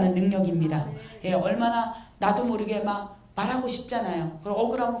지불하는 능력입니다. 예, 얼마나 나도 모르게 막 말하고 싶잖아요. 그리고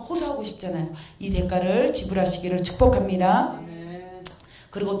억울하면 호소하고 싶잖아요. 이 대가를 지불하시기를 축복합니다.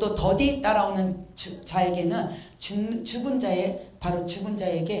 그리고 또 더디 따라오는 자에게는 죽은 자의, 바로 죽은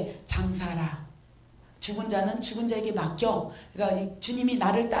자에게 장사하라. 죽은 자는 죽은 자에게 맡겨. 그러니까 주님이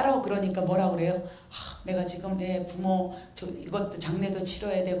나를 따라오 그러니까 뭐라 그래요? 내가 지금 내 부모 이것도 장례도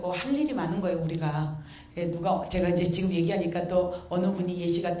치러야 되고 할 일이 많은 거예요, 우리가. 예, 누가 제가 이제 지금 얘기하니까 또 어느 분이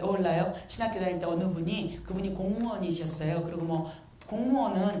예시가 떠올라요. 신학교 다닐 때 어느 분이, 그분이 공무원이셨어요. 그리고 뭐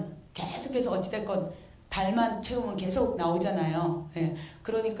공무원은 계속해서 어찌됐건 달만 채우면 계속 나오잖아요. 예,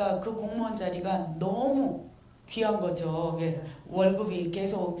 그러니까 그 공무원 자리가 너무 귀한 거죠. 예, 월급이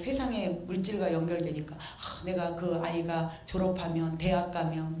계속 세상의 물질과 연결되니까 내가 그 아이가 졸업하면 대학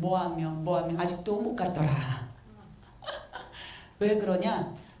가면 뭐하면 아직도 못 갔더라. 왜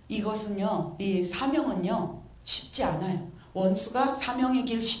그러냐? 이것은요, 이 사명은요 쉽지 않아요. 원수가 사명의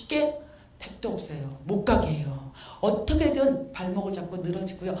길 쉽게 택도 없어요. 못 가게 해요. 어떻게든 발목을 잡고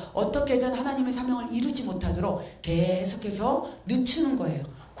늘어지고요. 어떻게든 하나님의 사명을 이루지 못하도록 계속해서 늦추는 거예요.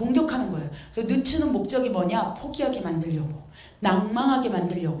 공격하는 거예요. 그래서 늦추는 목적이 뭐냐? 포기하게 만들려고, 낭망하게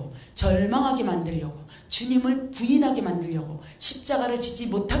만들려고, 절망하게 만들려고, 주님을 부인하게 만들려고, 십자가를 지지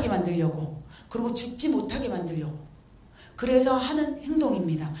못하게 만들려고, 그리고 죽지 못하게 만들려고. 그래서 하는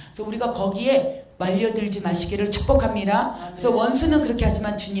행동입니다. 그래서 우리가 거기에 말려들지 마시기를 축복합니다. 그래서 원수는 그렇게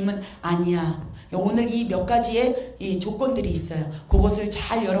하지만 주님은 아니야. 오늘 이 몇 가지의 이 조건들이 있어요. 그것을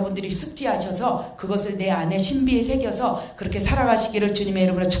잘 여러분들이 숙지하셔서 그것을 내 안에 신비에 새겨서 그렇게 살아가시기를 주님의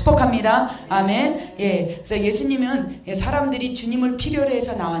이름으로 축복합니다. 아멘. 예, 그래서 예수님은 사람들이 주님을 필요로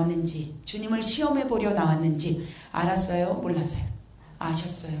해서 나왔는지, 주님을 시험해 보려 나왔는지 알았어요? 몰랐어요?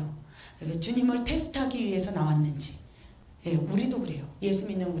 아셨어요. 그래서 주님을 테스트하기 위해서 나왔는지. 예, 우리도 그래요. 예수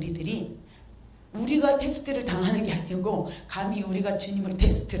믿는 우리들이 우리가 테스트를 당하는 게 아니고 감히 우리가 주님을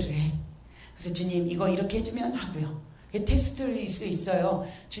테스트를 해. 그래서 주님 이거 이렇게 해주면 하고요. 테스트일 수 있어요.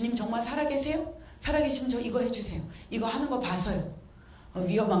 주님 정말 살아계세요? 살아계시면 저 이거 해주세요. 이거 하는 거 봐서요.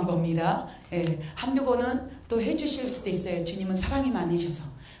 위험한 겁니다. 예, 한두 번은 또 해주실 수도 있어요. 주님은 사랑이 많으셔서.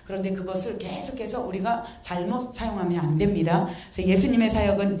 그런데 그것을 계속해서 우리가 잘못 사용하면 안 됩니다. 그래서 예수님의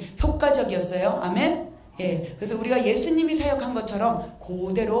사역은 효과적이었어요. 아멘. 예, 그래서 우리가 예수님이 사역한 것처럼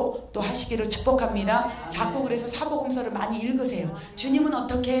그대로 또 하시기를 축복합니다. 자꾸 그래서 사복음서를 많이 읽으세요. 주님은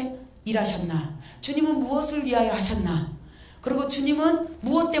어떻게 일하셨나? 주님은 무엇을 위하여 하셨나? 그리고 주님은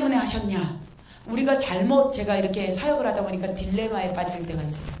무엇 때문에 하셨냐? 우리가 잘못, 제가 이렇게 사역을 하다 보니까 딜레마에 빠질 때가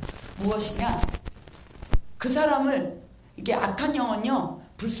있어요. 무엇이냐? 그 사람을, 이게 악한 영은요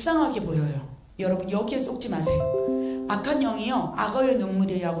불쌍하게 보여요. 여러분 여기에 속지 마세요. 악한 영이요 악어의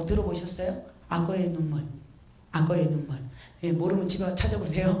눈물이라고 들어보셨어요? 악어의 눈물. 악어의 눈물. 예, 모르면 집에 가서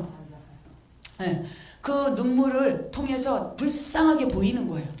찾아보세요. 예, 그 눈물을 통해서 불쌍하게 보이는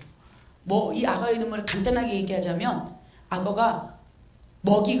거예요. 뭐 이 악어의 눈물을 간단하게 얘기하자면 악어가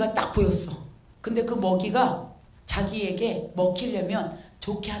먹이가 딱 보였어. 근데 그 먹이가 자기에게 먹히려면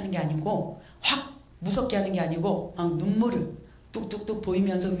좋게 하는 게 아니고 확 무섭게 하는 게 아니고 막 눈물을 뚝뚝뚝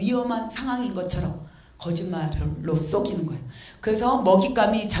보이면서 위험한 상황인 것처럼 거짓말로 속이는 거예요. 그래서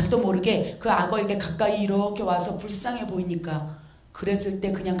먹잇감이 자기도 모르게 그 악어에게 가까이 이렇게 와서 불쌍해 보이니까 그랬을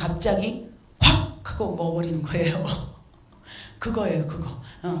때 그냥 갑자기 확 하고 먹어버리는 거예요. 그거예요, 그거.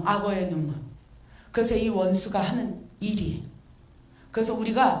 악어의 눈물. 그래서 이 원수가 하는 일이에요. 그래서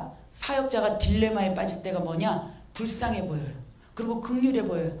우리가 사역자가 딜레마에 빠질 때가 뭐냐? 불쌍해 보여요. 그리고 긍휼해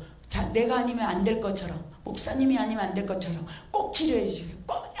보여요. 자, 내가 아니면 안 될 것처럼, 목사님이 아니면 안 될 것처럼 꼭 치료해 주세요.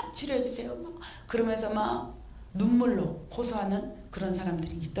 꼭 치료해 주세요. 막 그러면서 막 눈물로 호소하는 그런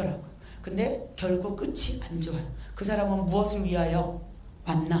사람들이 있더라고요. 근데 결국 끝이 안 좋아요. 그 사람은 무엇을 위하여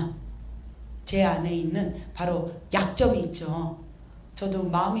왔나? 제 안에 있는 바로 약점이 있죠. 저도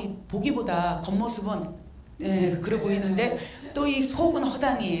마음이 보기보다 겉모습은 그래 보이는데 또 이 속은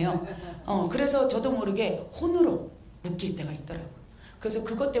허당이에요. 그래서 저도 모르게 혼으로 웃길 때가 있더라고요. 그래서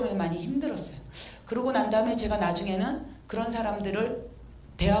그것 때문에 많이 힘들었어요. 그러고 난 다음에 제가 나중에는 그런 사람들을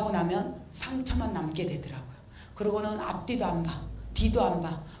대하고 나면 상처만 남게 되더라고요. 그러고는 앞뒤도 안 봐. 뒤도 안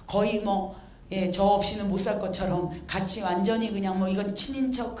봐. 거의 뭐 저 없이는 못 살 것처럼 같이 완전히 그냥 뭐 이건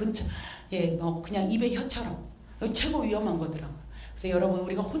친인척 근처 뭐 그냥 입에 혀처럼 최고 위험한 거더라고요. 그래서 여러분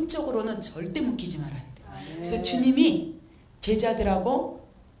우리가 혼적으로는 절대 묶이지 말아야 돼요. 그래서 주님이 제자들하고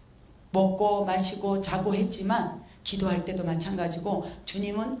먹고 마시고 자고 했지만 기도할 때도 마찬가지고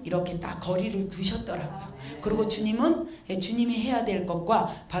주님은 이렇게 딱 거리를 두셨더라고요. 그리고 주님은 주님이 해야 될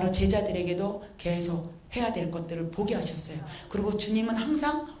것과 바로 제자들에게도 계속 해야 될 것들을 보게 하셨어요. 그리고 주님은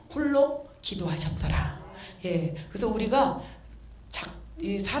항상 홀로 기도하셨더라. 그래서 우리가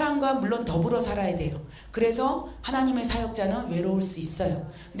사랑과 물론 더불어 살아야 돼요. 그래서 하나님의 사역자는 외로울 수 있어요.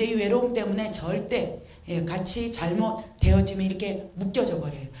 근데 이 외로움 때문에 절대 같이 잘못 되어지면 이렇게 묶여져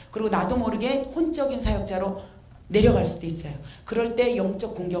버려요. 그리고 나도 모르게 혼적인 사역자로 내려갈 수도 있어요. 그럴 때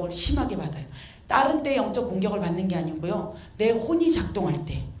영적 공격을 심하게 받아요. 다른 때 영적 공격을 받는 게 아니고요. 내 혼이 작동할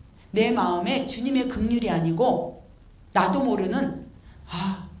때 내 마음에 주님의 긍휼이 아니고 나도 모르는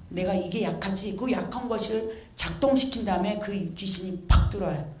내가 이게 약하지, 그 약한 것을 작동시킨 다음에 그 귀신이 팍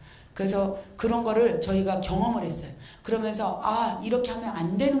들어와요. 그래서 그런 거를 저희가 경험을 했어요. 그러면서 이렇게 하면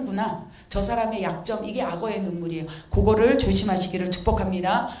안 되는구나. 저 사람의 약점, 이게 악어의 눈물이에요. 그거를 조심하시기를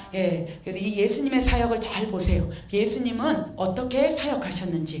축복합니다. 그래서 이 예수님의 사역을 잘 보세요. 예수님은 어떻게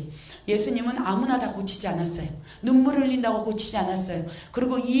사역하셨는지. 예수님은 아무나 다 고치지 않았어요. 눈물 흘린다고 고치지 않았어요.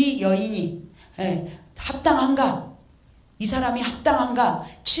 그리고 이 여인이 합당한가? 이 사람이 합당한가?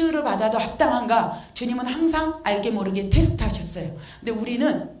 치유를 받아도 합당한가? 주님은 항상 알게 모르게 테스트하셨어요. 근데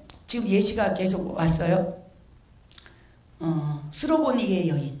우리는 지금 예시가 계속 왔어요. 스로보니의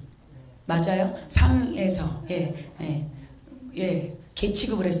여인 맞아요? 상에서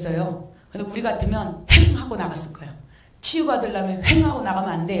개취급을 했어요. 근데 우리 같으면 횡 하고 나갔을 거예요. 치유받으려면 횡 하고 나가면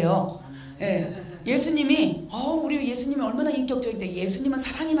안 돼요. 예수님이 우리 예수님이 얼마나 인격적인데 예수님은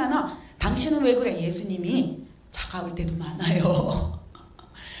사랑이 많아. 당신은 왜 그래? 예수님이 차가울 때도 많아요.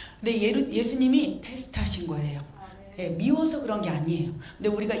 근데 예수님이 테스트하신 거예요. 미워서 그런 게 아니에요. 근데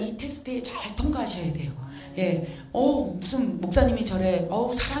우리가 이 테스트에 잘 통과하셔야 돼요. 무슨 목사님이 저래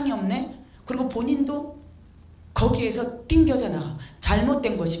사랑이 없네. 그리고 본인도 거기에서 띵겨져 나가.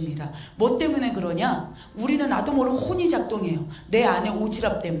 잘못된 것입니다. 뭐 때문에 그러냐? 우리는 나도 모르고 혼이 작동해요. 내 안에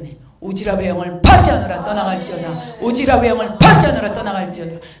오지랖 때문에. 오지랖의 영을 파쇄하느라 떠나갈지어다. 오지랖의 영을 파쇄하느라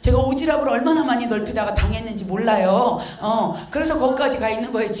떠나갈지어다. 제가 오지랖을 얼마나 많이 넓히다가 당했는지 몰라요. 그래서 거기까지 가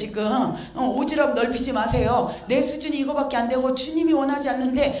있는 거예요 지금. 오지랖 넓히지 마세요. 내 수준이 이거밖에 안 되고 주님이 원하지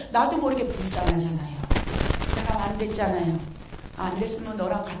않는데 나도 모르게 불쌍하잖아요. 그 사람 안 됐잖아요. 안 됐으면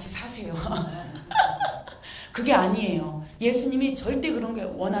너랑 같이 사세요. 그게 아니에요. 예수님이 절대 그런 게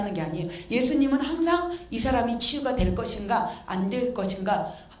원하는 게 아니에요. 예수님은 항상 이 사람이 치유가 될 것인가 안 될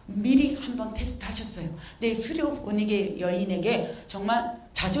것인가 미리 한번 테스트 하셨어요. 근데 스로보니게 여인에게 정말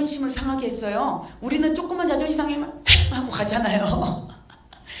자존심을 상하게 했어요. 우리는 조금만 자존심 상하면 헥 하고 가잖아요.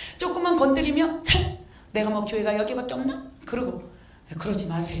 조금만 건드리면 헥 내가 뭐 교회가 여기밖에 없나? 그러지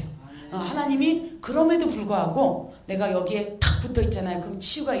마세요. 하나님이 그럼에도 불구하고 내가 여기에 탁 붙어 있잖아요. 그럼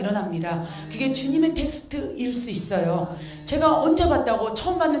치유가 일어납니다. 그게 주님의 테스트일 수 있어요. 제가 언제 봤다고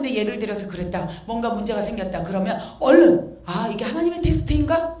처음 봤는데 예를 들어서 그랬다. 뭔가 문제가 생겼다. 그러면 얼른 이게 하나님의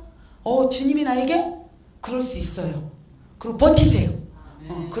테스트인가? 주님이 나에게 그럴 수 있어요. 그리고 버티세요.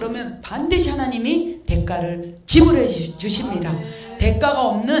 그러면 반드시 하나님이 대가를 지불해 주십니다. 대가가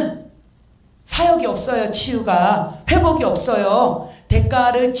없는 사역이 없어요. 치유가 회복이 없어요.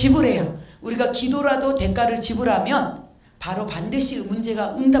 대가를 지불해요. 우리가 기도라도 대가를 지불하면 바로 반드시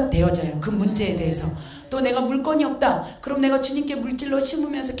문제가 응답되어져요. 그 문제에 대해서. 또 내가 물건이 없다. 그럼 내가 주님께 물질로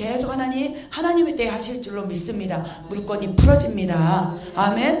심으면서 계속 하나님에 대해 하실 줄로 믿습니다. 물건이 풀어집니다.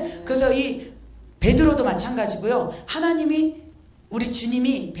 아멘. 그래서 이 베드로도 마찬가지고요. 우리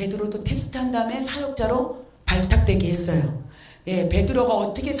주님이 베드로도 테스트한 다음에 사역자로 발탁되게 했어요. 베드로가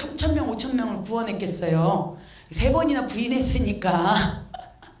어떻게 3,000명, 5,000명을 구원했겠어요. 3번이나 부인했으니까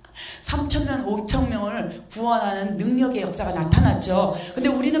 3,000명, 5,000명을 구원하는 능력의 역사가 나타났죠. 근데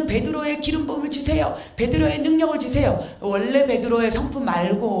우리는 베드로의 기름부음을 주세요. 베드로의 능력을 주세요. 원래 베드로의 성품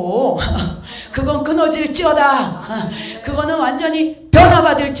말고 그건 끊어질지어다. 그거는 완전히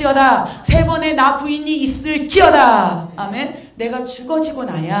변화받을지어다. 3번의 나 부인이 있을지어다. 아멘. 내가 죽어지고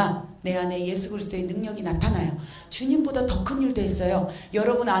나야 내 안에 예수 그리스도의 능력이 나타나요. 주님보다 더 큰 일도 했어요.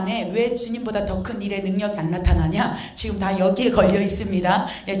 여러분 안에 왜 주님보다 더 큰 일의 능력이 안 나타나냐? 지금 다 여기에 걸려 있습니다.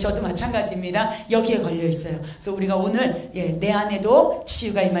 예, 저도 마찬가지입니다. 여기에 걸려 있어요. 그래서 우리가 오늘 내 안에도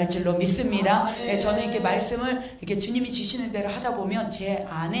치유가 임할 줄로 믿습니다. 저는 이렇게 말씀을 이렇게 주님이 주시는 대로 하다 보면 제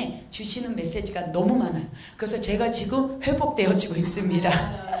안에 주시는 메시지가 너무 많아요. 그래서 제가 지금 회복되어지고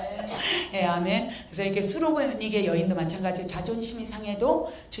있습니다. 예, 아멘. 그래서 이게 수로보니게 여인도 마찬가지로 자존심이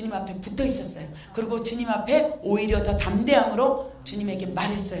상해도 주님 앞에 붙어 있었어요. 그리고 주님 앞에 오히려 더 담대함으로 주님에게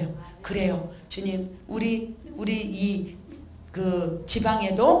말했어요. 그래요, 주님, 우리 이 그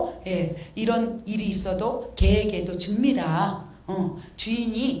지방에도 이런 일이 있어도 개에게도 줍니다.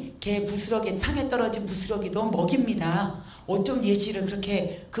 주인이 개 부스러기, 땅에 떨어진 부스러기도 먹입니다. 어쩜 예시를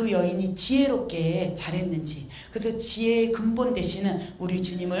그렇게 그 여인이 지혜롭게 잘했는지. 그래서 지혜의 근본 되시는 우리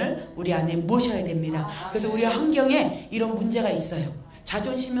주님을 우리 안에 모셔야 됩니다. 그래서 우리 환경에 이런 문제가 있어요.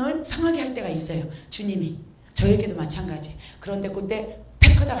 자존심을 상하게 할 때가 있어요. 주님이. 저에게도 마찬가지. 그런데 그때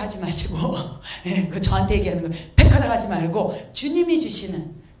팩하다 하지 마시고 그 저한테 얘기하는 거 팩하다 하지 말고 주님이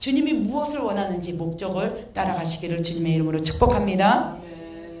주시는, 주님이 무엇을 원하는지 목적을 따라가시기를 주님의 이름으로 축복합니다.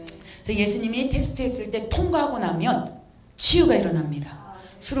 그래서 예수님이 테스트했을 때 통과하고 나면 치유가 일어납니다.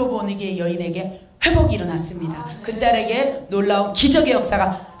 수로보니게 여인에게 회복이 일어났습니다. 그 딸에게 놀라운 기적의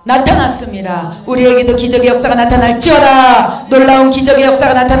역사가 나타났습니다. 우리에게도 기적의 역사가 나타날지어다. 놀라운 기적의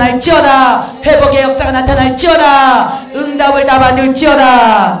역사가 나타날지어다. 회복의 역사가 나타날지어다. 응답을 다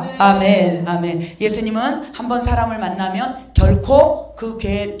받을지어다. 아멘, 아멘. 예수님은 한번 사람을 만나면 결코 그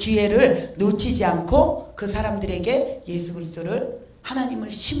기회를 놓치지 않고 그 사람들에게 예수 그리스도를, 하나님을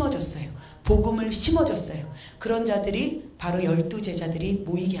심어줬어요. 복음을 심어줬어요. 그런 자들이 바로 12제자들이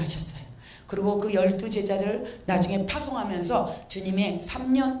모이게 하셨어요. 그리고 그 12제자들을 나중에 파송하면서 주님의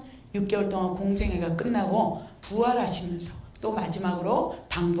 3년 6개월 동안 공생애가 끝나고 부활하시면서 또 마지막으로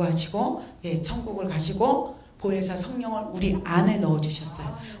당부하시고 천국을 가시고 보혜사 성령을 우리 안에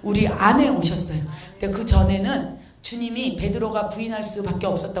넣어주셨어요. 우리 안에 오셨어요. 근데 그 전에는 주님이 베드로가 부인할 수밖에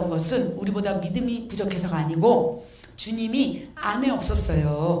없었던 것은 우리보다 믿음이 부족해서가 아니고 주님이 안에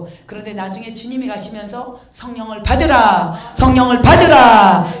없었어요. 그런데 나중에 주님이 가시면서 성령을 받으라, 성령을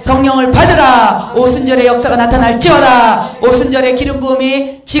받으라, 성령을 받으라, 오순절의 역사가 나타날지어다. 오순절의 기름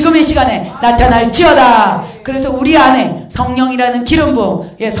부음이 지금의 시간에 나타날지어다. 그래서 우리 안에 성령이라는 기름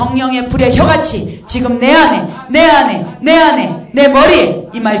부음, 성령의 불의 혀같이 지금 내 안에, 내 안에, 내 안에, 내 머리에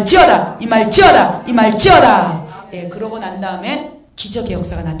임할지어다, 임할지어다, 임할지어다. 그러고 난 다음에 기적의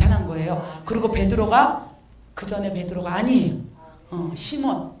역사가 나타난 거예요. 그리고 베드로가, 그 전에 베드로가 아니에요.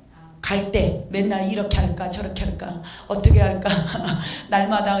 시몬 갈 때 맨날 이렇게 할까 저렇게 할까 어떻게 할까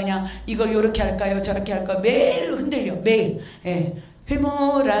날마다 그냥 이걸 이렇게 할까요 저렇게 할까 매일 흔들려. 매일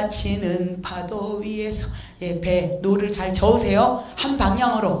휘몰아치는 파도 위에서 배 노를 잘 저으세요. 한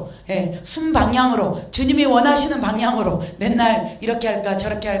방향으로, 순 방향으로, 주님이 원하시는 방향으로 맨날 이렇게 할까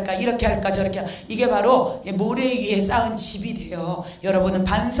저렇게 할까 이렇게 할까 저렇게 할까. 이게 바로 모래 위에 쌓은 집이 돼요. 여러분은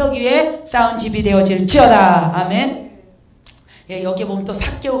반석 위에 쌓은 집이 되어질지어다. 아멘. 여기 보면 또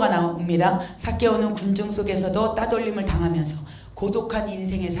삭개오가 나옵니다. 삭개오는 군중 속에서도 따돌림을 당하면서 고독한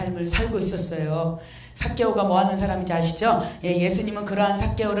인생의 삶을 살고 있었어요. 삭개오가 뭐 하는 사람인지 아시죠? 예수님은 그러한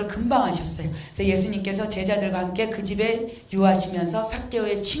삭개오를 금방 하셨어요. 그래서 예수님께서 제자들과 함께 그 집에 유하시면서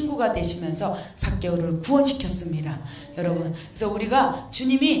삭개오의 친구가 되시면서 삭개오를 구원시켰습니다. 여러분, 그래서 우리가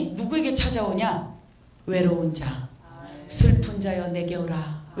주님이 누구에게 찾아오냐? 외로운 자, 슬픈 자여 내게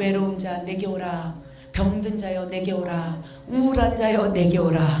오라. 외로운 자 내게 오라. 병든 자여 내게 오라. 우울한 자여 내게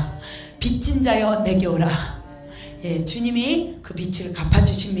오라. 빚진 자여 내게 오라. 주님이 그 빚을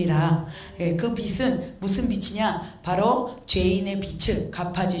갚아주십니다. 그 빚은 무슨 빚이냐? 바로 죄인의 빚을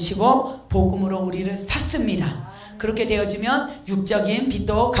갚아주시고 복음으로 우리를 샀습니다. 그렇게 되어지면 육적인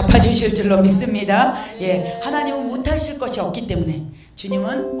빚도 갚아주실 줄로 믿습니다. 하나님은 못하실 것이 없기 때문에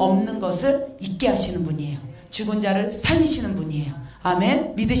주님은 없는 것을 있게 하시는 분이에요. 죽은 자를 살리시는 분이에요.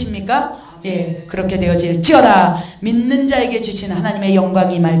 아멘. 믿으십니까? 그렇게 되어질지어다. 믿는 자에게 주시는 하나님의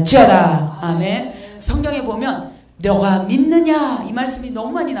영광이 임할지어다. 아멘. 성경에 보면 너가 믿느냐 이 말씀이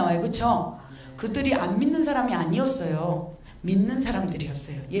너무 많이 나와요. 그렇죠? 그들이 안 믿는 사람이 아니었어요. 믿는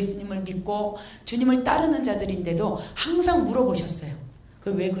사람들이었어요. 예수님을 믿고 주님을 따르는 자들인데도 항상 물어보셨어요.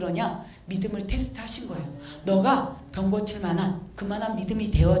 왜 그러냐? 믿음을 테스트하신 거예요. 너가 병 고칠 만한 그만한 믿음이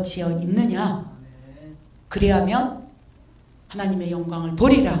되어지어 있느냐? 그래야면 하나님의 영광을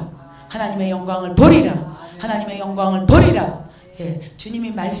보리라. 하나님의 영광을 보리라. 하나님의 영광을 보리라.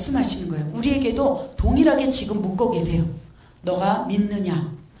 주님이 말씀하시는 거예요. 우리에게도 동일하게 지금 묻고 계세요. 너가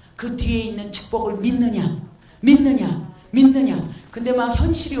믿느냐? 그 뒤에 있는 축복을 믿느냐? 믿느냐? 믿느냐? 근데 막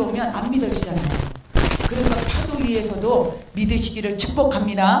현실이 오면 안 믿어지잖아요. 그래서 파도 위에서도 믿으시기를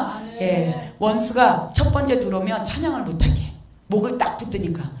축복합니다. 예, 원수가 첫 번째 들어오면 찬양을 못하게 해. 목을 딱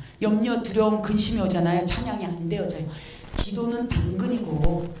붙으니까 염려, 두려움, 근심이 오잖아요. 찬양이 안 되어져요. 기도는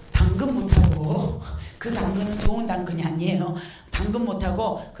당근이고 당근 못하고 그 당근은 좋은 당근이 아니에요. 당근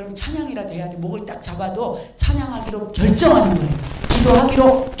못하고 그럼 찬양이라도 해야 돼. 목을 딱 잡아도 찬양하기로 결정하는 거예요.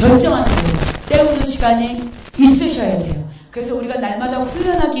 기도하기로 결정하는 거예요. 때우는 시간이 있으셔야 돼요. 그래서 우리가 날마다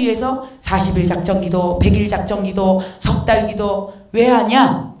훈련하기 위해서 40일 작정기도, 100일 작정기도, 석달기도 왜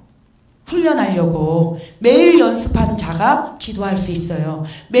하냐? 훈련하려고. 매일 연습한 자가 기도할 수 있어요.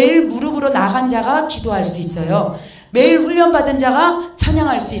 매일 무릎으로 나간 자가 기도할 수 있어요. 매일 훈련받은 자가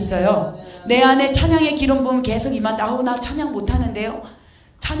찬양할 수 있어요. 내 안에 찬양의 기름 부으면 계속 임한다. 아우 나 찬양 못하는데요.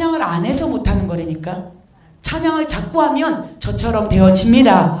 찬양을 안 해서 못하는 거라니까. 찬양을 자꾸 하면 저처럼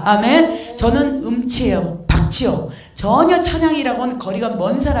되어집니다. 아멘. 저는 음치예요. 박치요. 전혀 찬양이라고는 거리가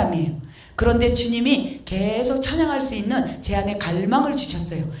먼 사람이에요. 그런데 주님이 계속 찬양할 수 있는 제 안에 갈망을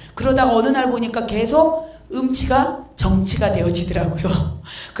주셨어요. 그러다가 어느 날 보니까 계속 음치가 정치가 되어지더라고요.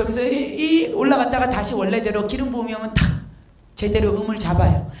 그러면서 이 올라갔다가 다시 원래대로 기름 부음이 오면 탁 제대로 음을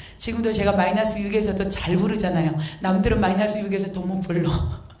잡아요. 지금도 제가 마이너스 6에서도 잘 부르잖아요. 남들은 마이너스 6에서 더 못 불러.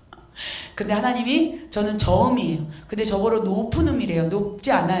 근데 하나님이 저는 저음이에요. 근데 저보다 높은 음이래요.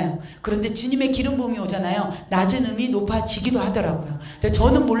 높지 않아요. 그런데 주님의 기름 부음이 오잖아요. 낮은 음이 높아지기도 하더라고요. 근데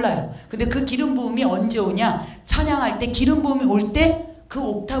저는 몰라요. 근데 그 기름 부음이 언제 오냐? 찬양할 때 기름 부음이 올 때 그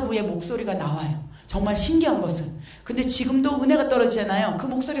옥타브의 목소리가 나와요. 정말 신기한 것은. 근데 지금도 은혜가 떨어지잖아요. 그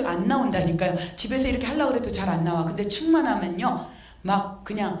목소리가 안 나온다니까요. 집에서 이렇게 하려고 해도 잘 안 나와. 근데 충만하면요. 막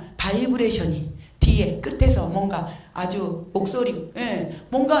그냥 바이브레이션이 뒤에 끝에서 뭔가 아주 목소리, 예,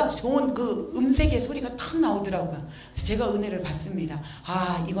 뭔가 좋은 그 음색의 소리가 탁 나오더라고요. 그래서 제가 은혜를 받습니다.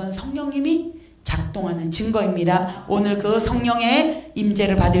 아, 이건 성령님이 작동하는 증거입니다. 오늘 그 성령의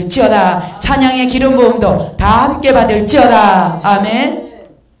임재를 받을지어다. 찬양의 기름 부음도 다 함께 받을지어다. 아멘.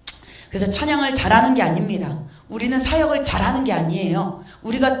 그래서 찬양을 잘하는 게 아닙니다. 우리는 사역을 잘하는 게 아니에요.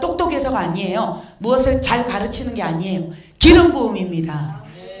 우리가 똑똑해서가 아니에요. 무엇을 잘 가르치는 게 아니에요. 기름 부음입니다.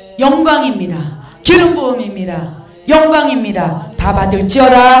 영광입니다. 기름 부음입니다. 영광입니다. 다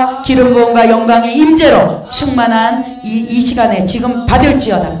받을지어다. 기름 부음과 영광의 임재로 충만한 이 시간에 지금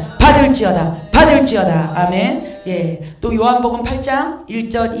받을지어다. 받을지어다. 받을지어다. 아멘. 예. 또 요한복음 8장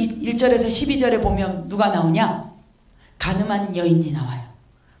 1절에서 12절에 보면 누가 나오냐? 가늠한 여인이 나와요.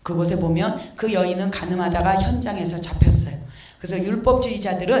 그곳에 보면 그 여인은 가늠하다가 현장에서 잡혔어요. 그래서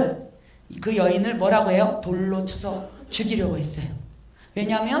율법주의자들은 그 여인을 뭐라고 해요? 돌로 쳐서 죽이려고 했어요.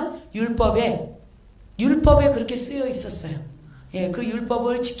 왜냐하면 율법에 그렇게 쓰여 있었어요. 예, 그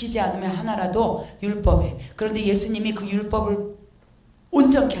율법을 지키지 않으면 하나라도 율법에. 그런데 예수님이 그 율법을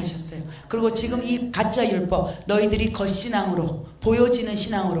온전케 하셨어요. 그리고 지금 이 가짜 율법, 너희들이 겉신앙으로, 보여지는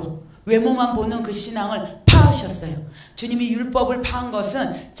신앙으로, 외모만 보는 그 신앙을 파하셨어요. 주님이 율법을 파한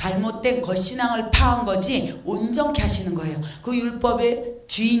것은 잘못된 겉신앙을 파한 거지 온전케 하시는 거예요. 그 율법의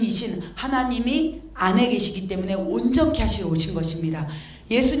주인이신 하나님이 안에 계시기 때문에 온전케 하시러 오신 것입니다.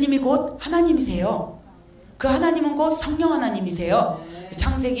 예수님이 곧 하나님이세요. 그 하나님은 곧 성령 하나님이세요.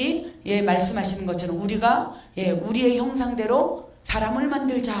 창세기 말씀하시는 것처럼 우리가 우리의 형상대로 사람을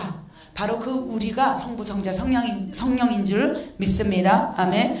만들자. 바로 그 우리가 성부, 성자, 성령인 줄 믿습니다.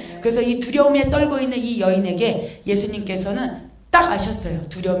 아멘. 그래서 이 두려움에 떨고 있는 이 여인에게 예수님께서는 딱 아셨어요.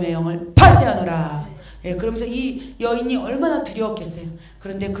 두려움의 영을 파쇄하노라. 그러면서 이 여인이 얼마나 두려웠겠어요.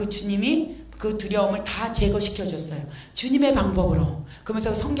 그런데 그 주님이 그 두려움을 다 제거시켜줬어요. 주님의 방법으로.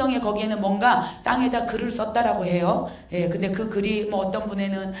 그러면서 성경에 거기에는 뭔가 땅에다 글을 썼다라고 해요. 근데 그 글이 뭐 어떤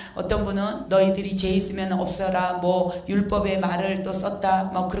분은 너희들이 죄 있으면 없어라, 뭐 율법의 말을 또 썼다,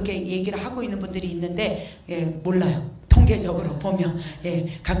 뭐 그렇게 얘기를 하고 있는 분들이 있는데, 몰라요. 통계적으로 보면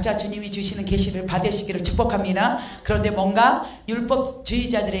각자 주님이 주시는 계시를 받으시기를 축복합니다. 그런데 뭔가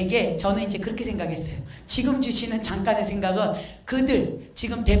율법주의자들에게 저는 이제 그렇게 생각했어요. 지금 주시는 잠깐의 생각은 그들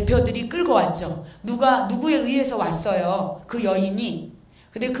지금 대표들이 끌고 왔죠. 누구에 의해서 왔어요. 그 여인이.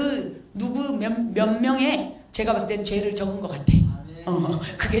 근데 그 누구 몇 명의 제가 봤을 땐 죄를 적은 것 같아.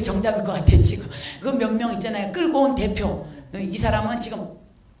 그게 정답일 것 같아요. 지금 그 몇 명 있잖아요. 끌고 온 대표. 이 사람은 지금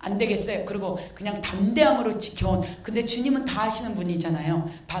안 되겠어요. 그리고 그냥 담대함으로 지켜온. 근데 주님은 다 아시는 분이잖아요.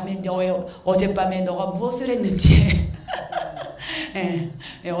 어젯밤에 너가 무엇을 했는지.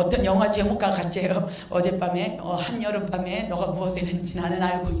 어떤 영화 제목과 같아요. 어젯밤에 한여름밤에 너가 무엇을 했는지 나는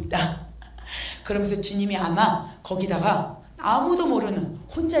알고 있다. 그러면서 주님이 아마 거기다가 아무도 모르는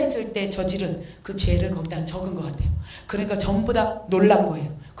혼자 있을 때 저지른 그 죄를 거기다 적은 것 같아요. 그러니까 전부 다 놀란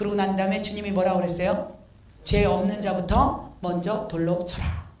거예요. 그러고 난 다음에 주님이 뭐라고 그랬어요? 죄 없는 자부터 먼저 돌로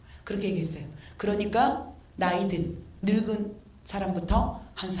쳐라. 그렇게 얘기했어요. 그러니까 나이든 늙은 사람부터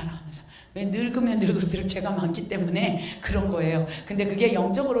한 사람. 왜 늙으면 늙을수록 죄가 많기 때문에 그런 거예요. 근데 그게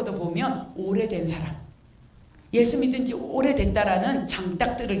영적으로도 보면 오래된 사람, 예수 믿은 지 오래됐다라는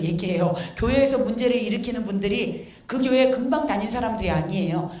장딱들을 얘기해요. 교회에서 문제를 일으키는 분들이 그 교회에 금방 다닌 사람들이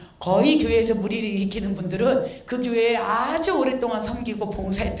아니에요. 거의 교회에서 무리를 일으키는 분들은 그 교회에 아주 오랫동안 섬기고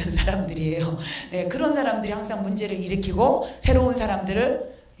봉사했던 사람들이에요. 예, 그런 사람들이 항상 문제를 일으키고 새로운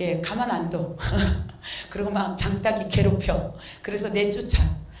사람들을 가만 안 둬. 그리고 막 장딱이 괴롭혀. 그래서 내쫓아.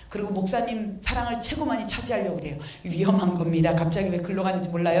 그리고 목사님 사랑을 최고 많이 차지하려고 그래요. 위험한 겁니다. 갑자기 왜 글로 가는지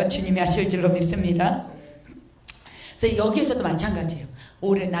몰라요. 주님이 하실 줄로 믿습니다. 그래서 여기에서도 마찬가지예요.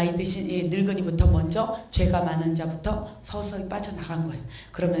 오래 나이 드신 늙은이부터 먼저 죄가 많은 자부터 서서히 빠져나간 거예요.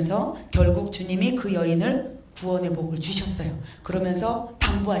 그러면서 결국 주님이 그 여인을 구원의 복을 주셨어요. 그러면서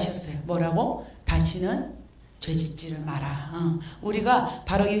당부하셨어요. 뭐라고? 다시는 죄짓지를 마라. 우리가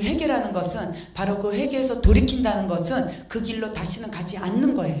바로 이 회개라는 것은, 바로 그 회개에서 돌이킨다는 것은 그 길로 다시는 가지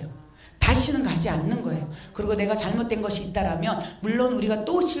않는 거예요. 다시는 가지 않는 거예요. 그리고 내가 잘못된 것이 있다라면 물론 우리가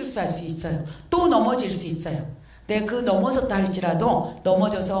또 실수할 수 있어요. 또 넘어질 수 있어요. 네, 그 넘어졌다 할지라도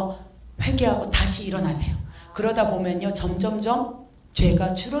넘어져서 회개하고 다시 일어나세요. 그러다 보면요, 점점점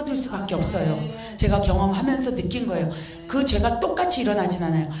죄가 줄어들 수밖에 없어요. 제가 경험하면서 느낀 거예요. 그 죄가 똑같이 일어나진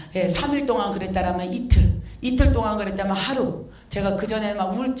않아요. 3일 동안 그랬다라면 이틀 동안 그랬다면 하루. 제가 그전에는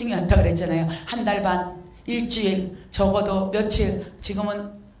막 우울증이 왔다 그랬잖아요. 한 달 반, 일주일, 적어도 며칠.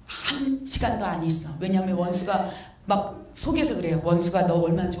 지금은 1시간도 안 있어. 왜냐하면 원수가 막 속에서 그래요. 원수가 너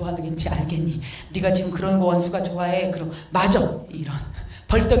얼마나 좋아하는지 알겠니? 네가 지금 그런 거 원수가 좋아해. 그럼 맞아. 이런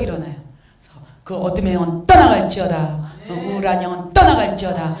벌떡 일어나요. 그래서 그 어둠의 영은 떠나갈지어다. 우울한 영은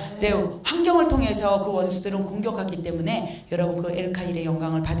떠나갈지어다. 내 환경을 통해서 그 원수들은 공격하기 때문에 여러분 그 엘카일의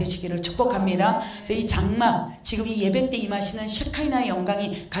영광을 받으시기를 축복합니다. 그래서 이 장막, 지금 이 예배 때 임하시는 셰카이나의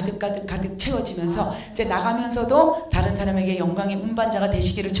영광이 가득 채워지면서 이제 나가면서도 다른 사람에게 영광의 운반자가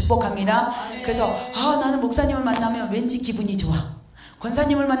되시기를 축복합니다. 그래서 나는 목사님을 만나면 왠지 기분이 좋아.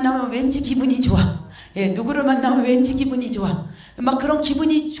 권사님을 만나면 왠지 기분이 좋아. 누구를 만나면 왠지 기분이 좋아. 막 그런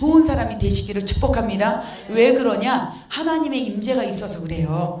기분이 좋은 사람이 되시기를 축복합니다. 왜 그러냐? 하나님의 임재가 있어서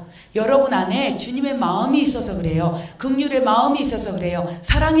그래요. 여러분 안에 주님의 마음이 있어서 그래요. 긍휼의 마음이 있어서 그래요.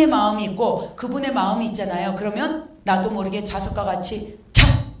 사랑의 마음이 있고 그분의 마음이 있잖아요. 그러면 나도 모르게 자석과 같이 착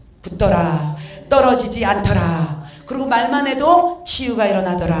붙더라. 떨어지지 않더라. 그리고 말만 해도 치유가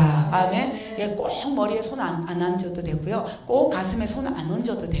일어나더라. 아멘. 꼭 머리에 손 안 얹어도 되고요. 꼭 가슴에 손 안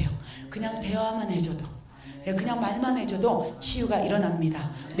얹어도 돼요. 그냥 대화만 해줘도, 그냥 말만 해줘도 치유가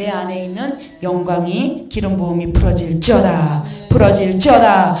일어납니다. 내 안에 있는 영광이, 기름 부음이 풀어질지어다.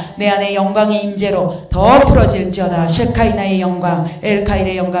 내 안에 영광의 임재로 더 풀어질지어다. 셰카이나의 영광,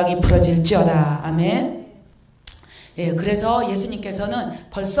 엘카일의 영광이 풀어질지어다. 아멘. 그래서 예수님께서는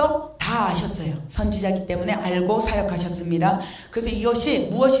벌써 다 아셨어요. 선지자이기 때문에 알고 사역하셨습니다. 그래서 이것이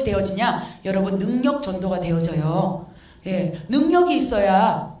무엇이 되어지냐? 여러분, 능력 전도가 되어져요. 능력이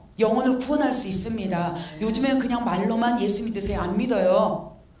있어야 영혼을 구원할 수 있습니다. 요즘엔 그냥 말로만 예수 믿으세요. 안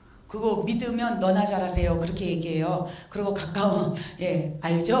믿어요. 그거 믿으면 너나 잘하세요. 그렇게 얘기해요. 그리고 가까운,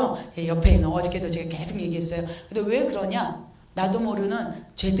 알죠? 옆에 있는, 어저께도 제가 계속 얘기했어요. 근데 왜 그러냐? 나도 모르는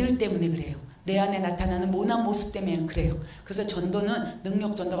죄들 때문에 그래요. 내 안에 나타나는 모난 모습 때문에 그래요. 그래서 전도는,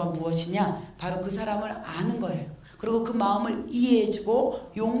 능력 전도가 무엇이냐? 바로 그 사람을 아는 거예요. 그리고 그 마음을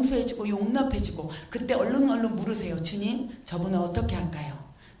이해해주고 용서해주고 용납해주고, 그때 얼른 물으세요. 주님, 저분은 어떻게 할까요?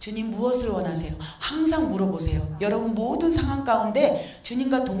 주님, 무엇을 원하세요? 항상 물어보세요. 여러분 모든 상황 가운데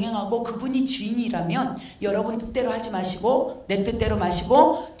주님과 동행하고 그분이 주인이라면 여러분 뜻대로 하지 마시고 내 뜻대로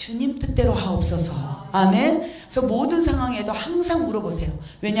마시고 주님 뜻대로 하옵소서. 아멘. 그래서 모든 상황에도 항상 물어보세요.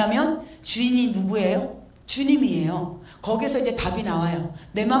 왜냐하면 주인이 누구예요? 주님이에요. 거기서 이제 답이 나와요.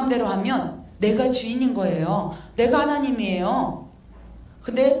 내 마음대로 하면 내가 주인인 거예요. 내가 하나님이에요.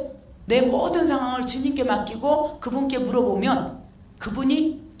 근데 내 모든 상황을 주님께 맡기고 그분께 물어보면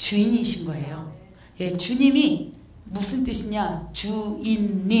그분이 주인이신 거예요. 주님이 무슨 뜻이냐?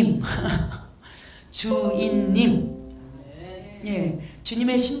 주인님. 주인님.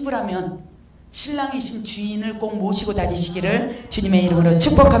 주님의 신부라면 신랑이신 주인을 꼭 모시고 다니시기를 주님의 이름으로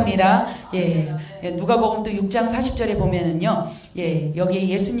축복합니다. 누가복음 또 6장 40절에 보면은요, 여기에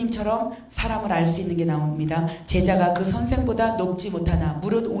예수님처럼 사람을 알 수 있는 게 나옵니다. 제자가 그 선생보다 높지 못하나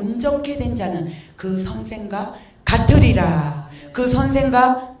무릇 온전케 된 자는 그 선생과 같으리라. 그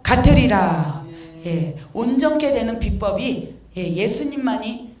선생과 같으리라. 온전케 되는 비법이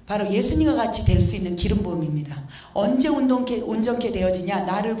예수님만이 바로 예수님과 같이 될 수 있는 기름 부음입니다. 언제 온전케 되어지냐?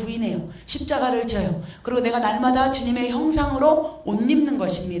 나를 부인해요. 십자가를 져요. 그리고 내가 날마다 주님의 형상으로 옷 입는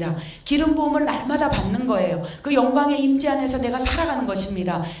것입니다. 기름 부음을 날마다 받는 거예요. 그 영광의 임재 안에서 내가 살아가는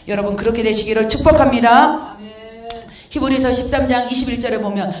것입니다. 여러분 그렇게 되시기를 축복합니다. 히브리서 13장 21절에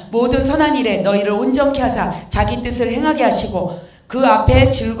보면 모든 선한 일에 너희를 온전케 하사 자기 뜻을 행하게 하시고 그 앞에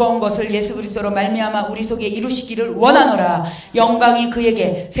즐거운 것을 예수 그리스도로 말미암아 우리 속에 이루시기를 원하노라. 영광이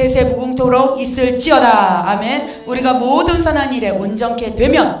그에게 세세무궁토록 있을지어다. 아멘. 우리가 모든 선한 일에 온전케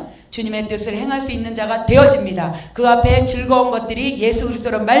되면 주님의 뜻을 행할 수 있는 자가 되어집니다. 그 앞에 즐거운 것들이 예수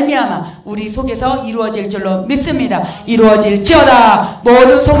그리스도로 말미암아 우리 속에서 이루어질 줄로 믿습니다. 이루어질지어다.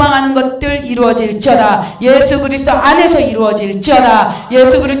 모든 소망하는 것들 이루어질지어다. 예수 그리스도 안에서 이루어질지어다.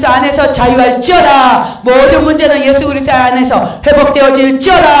 예수 그리스도 안에서 자유할지어다. 모든 문제는 예수 그리스도 안에서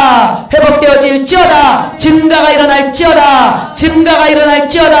회복되어질지어다. 회복되어질지어다. 증가가 일어날지어다. 증가가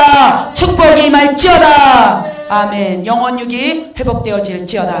일어날지어다. 축복이 임할지어다. 아멘. 영혼육이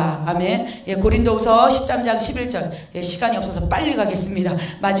회복되어질지어다. 아멘. 예, 고린도후서 13장 11절. 예, 시간이 없어서 빨리 가겠습니다.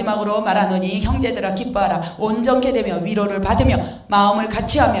 마지막으로 말하노니 형제들아 기뻐하라. 온전케 되며 위로를 받으며 마음을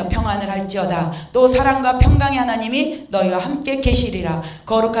같이하며 평안을 할지어다. 또 사랑과 평강의 하나님이 너희와 함께 계시리라.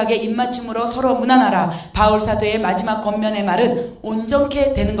 거룩하게 입맞춤으로 서로 문안하라. 바울 사도의 마지막 권면의 말은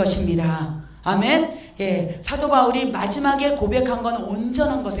온전케 되는 것입니다. 아멘. 예, 사도 바울이 마지막에 고백한 건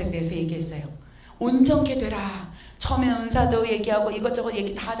온전한 것에 대해서 얘기했어요. 온전케 되라. 처음에 은사도 얘기하고 이것저것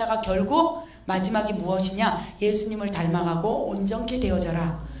얘기 다 하다가 결국 마지막이 무엇이냐? 예수님을 닮아가고 온전케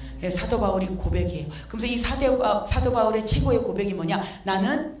되어져라. 예, 사도 바울이 고백이에요. 그래서 이 사도 바울의 최고의 고백이 뭐냐?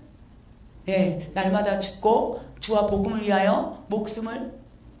 나는 날마다 죽고 주와 복음을 위하여 목숨을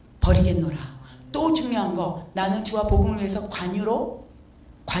버리겠노라. 또 중요한 거, 나는 주와 복음을 위해서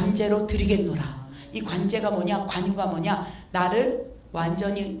관제로 드리겠노라. 이 관제가 뭐냐? 관유가 뭐냐? 나를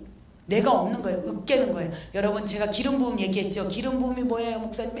완전히 내가 없는 거예요. 으깨는 거예요. 여러분 제가 기름 부음 얘기했죠. 기름 부음이 뭐예요?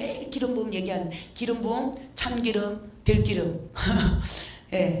 목사님 매일 기름 부음 얘기하는 기름 부음, 참기름, 들기름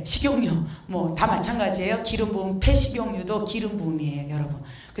예, 식용유 뭐 다 마찬가지예요. 기름 부음, 폐식용유도 기름 부음이에요, 여러분.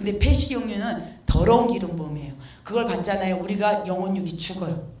 근데 폐식용유는 더러운 기름 부음이에요. 그걸 받잖아요. 우리가 영혼육이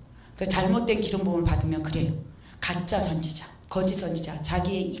죽어요. 그래서 잘못된 기름 부음을 받으면 그래요. 가짜 선지자, 거짓 선지자,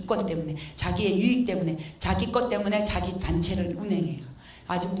 자기의 이권 때문에, 자기의 유익 때문에, 자기 것 때문에 자기 단체를 운행해요.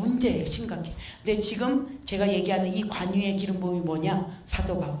 아주 문제예요. 심각해. 근데 지금 제가 얘기하는 이 관유의 기름 부음이 뭐냐?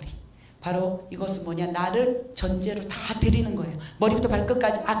 사도 바울이 바로 이것은 뭐냐? 나를 전제로 다 드리는 거예요. 머리부터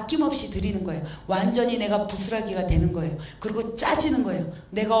발끝까지 아낌없이 드리는 거예요. 완전히 내가 부스라기가 되는 거예요. 그리고 짜지는 거예요.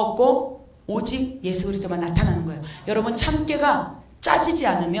 내가 없고 오직 예수 그리스도만 나타나는 거예요. 여러분 참깨가 짜지지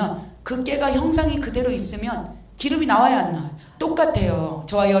않으면 그 깨가 형상이 그대로 있으면 기름이 나와야 안 나와요. 똑같아요.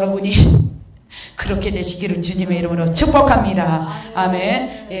 저와 여러분이 그렇게 되시기를 주님의 이름으로 축복합니다.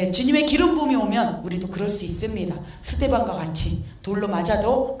 아멘. 예, 주님의 기름 부음이 오면 우리도 그럴 수 있습니다. 스데반과 같이 돌로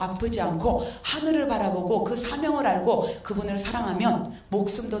맞아도 아프지 않고 하늘을 바라보고 그 사명을 알고 그분을 사랑하면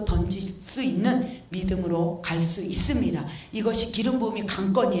목숨도 던질 수 있는 믿음으로 갈 수 있습니다. 이것이 기름 부음이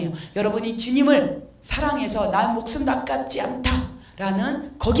강건이에요. 여러분이 주님을 사랑해서 나 목숨도 아깝지 않다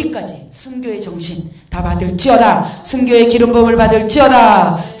라는 거기까지 순교의 정신 다 받을지어다. 순교의 기름 부음을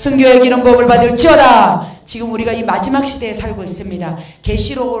받을지어다. 순교의 기름 부음을 받을지어다. 지금 우리가 이 마지막 시대에 살고 있습니다.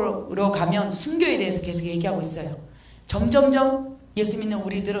 계시록으로 가면 순교에 대해서 계속 얘기하고 있어요. 점점점 예수 믿는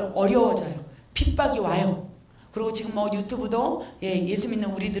우리들은 어려워져요. 핍박이 와요. 그리고 지금 뭐 유튜브도 예수 믿는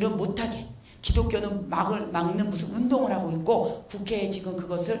우리들은 못하게, 기독교는 막는 무슨 운동을 하고 있고 국회에 지금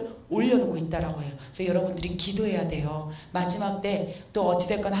그것을 올려놓고 있다라고 해요. 그래서 여러분들이 기도해야 돼요. 마지막 때 또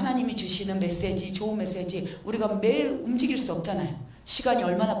어찌됐건 하나님이 주시는 메시지, 좋은 메시지 우리가 매일 움직일 수 없잖아요. 시간이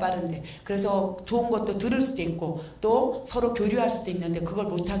얼마나 빠른데. 그래서 좋은 것도 들을 수도 있고 또 서로 교류할 수도 있는데 그걸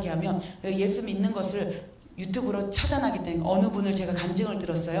못하게 하면 예수 믿는 것을 유튜브로 차단하겠다는 어느 분을 제가 간증을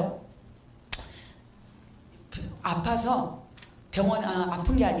들었어요. 아파서 병원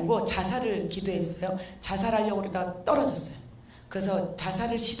아픈 게 아니고 자살을 기도했어요. 자살하려고 그러다가 떨어졌어요. 그래서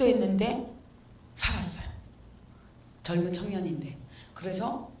자살을 시도했는데 살았어요. 젊은 청년인데.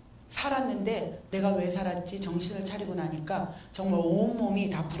 그래서 살았는데 내가 왜 살았지 정신을 차리고 나니까 정말 온몸이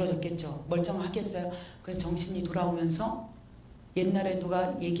다 부러졌겠죠. 멀쩡하겠어요. 그래서 정신이 돌아오면서 옛날에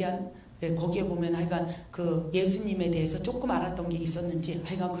누가 얘기한 거기에 보면 하여간 그 예수님에 대해서 조금 알았던 게 있었는지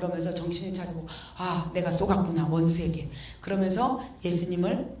하여간 그러면서 정신을 차리고 내가 쏘갔구나 원수에게. 그러면서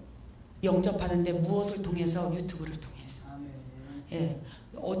예수님을 영접하는데 무엇을 통해서? 유튜브를 통해서. 예,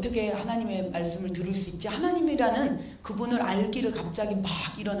 어떻게 하나님의 말씀을 들을 수 있지? 하나님이라는 그분을 알기를 갑자기 막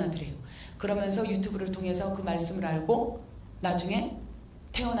일어나더래요. 그러면서 유튜브를 통해서 그 말씀을 알고 나중에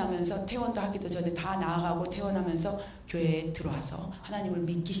태어나면서 퇴원도 하기도 전에 다 나아가고 퇴원하면서 교회에 들어와서 하나님을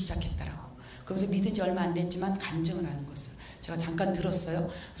믿기 시작했다라고. 그러면서 믿은 지 얼마 안 됐지만 간증을 하는 것을 제가 잠깐 들었어요.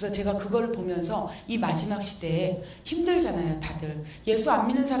 그래서 제가 그걸 보면서 이 마지막 시대에 힘들잖아요. 다들 예수 안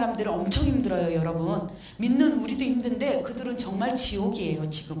믿는 사람들은 엄청 힘들어요. 여러분 믿는 우리도 힘든데 그들은 정말 지옥이에요.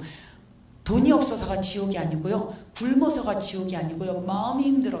 지금 돈이 없어서가 지옥이 아니고요. 굶어서가 지옥이 아니고요. 마음이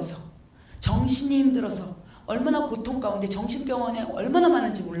힘들어서, 정신이 힘들어서, 얼마나 고통 가운데 정신병원에 얼마나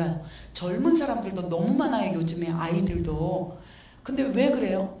많은지 몰라요. 젊은 사람들도 너무 많아요. 요즘에 아이들도. 근데 왜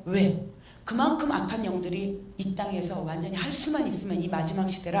그래요? 왜? 그만큼 악한 영들이 이 땅에서 완전히 할 수만 있으면 이 마지막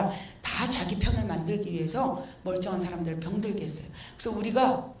시대라 다 자기 편을 만들기 위해서 멀쩡한 사람들을 병들게 했어요. 그래서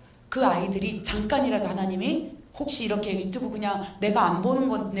우리가 그 아이들이 잠깐이라도 하나님이 혹시 이렇게 유튜브 그냥 내가 안 보는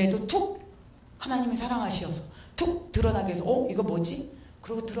건데도 툭 하나님이 사랑하시어서 툭 드러나게 해서 이거 뭐지?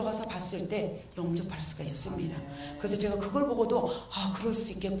 그리고 들어가서 봤을 때 영접할 수가 있습니다. 그래서 제가 그걸 보고도 그럴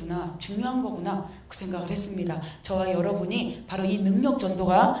수 있겠구나, 중요한 거구나 그 생각을 했습니다. 저와 여러분이 바로 이 능력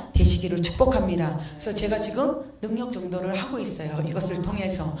전도가 되시기를 축복합니다. 그래서 제가 지금 능력 전도를 하고 있어요. 이것을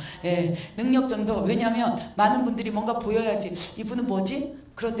통해서. 능력 전도. 왜냐하면 많은 분들이 뭔가 보여야지 이분은 뭐지?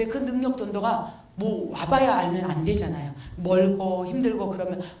 그런데 그 능력 전도가 뭐 와봐야 알면 안 되잖아요. 멀고 힘들고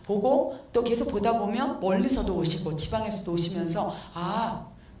그러면 보고 또 계속 보다 보면 멀리서도 오시고 지방에서도 오시면서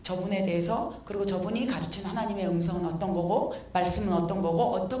저분에 대해서, 그리고 저분이 가르친 하나님의 음성은 어떤 거고 말씀은 어떤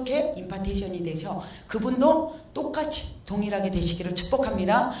거고 어떻게 임파테이션이 되셔 그분도 똑같이 동일하게 되시기를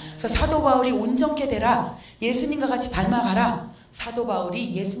축복합니다. 그래서 사도 바울이 온전케 되라, 예수님과 같이 닮아가라. 사도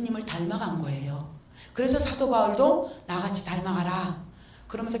바울이 예수님을 닮아간 거예요. 그래서 사도 바울도 나같이 닮아가라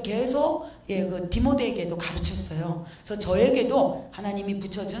그러면서 계속 그 디모데에게도 가르쳤어요. 그래서 저에게도 하나님이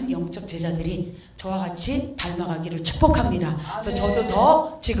붙여준 영적 제자들이 저와 같이 닮아가기를 축복합니다. 그래서 저도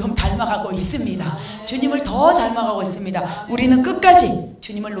더 지금 닮아가고 있습니다. 주님을 더 닮아가고 있습니다. 우리는 끝까지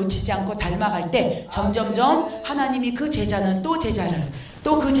주님을 놓치지 않고 닮아갈 때 점점점 하나님이 그 제자는 또 제자를,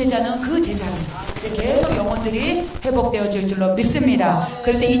 또 그 제자는 그 제자를 계속 영혼들이 회복되어질 줄로 믿습니다.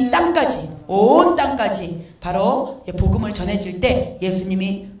 그래서 이 땅까지, 온 땅까지 바로 복음을 전해질 때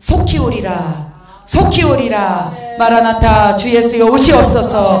예수님이 속히 오리라, 속히 오리라, 마라나타 주 예수여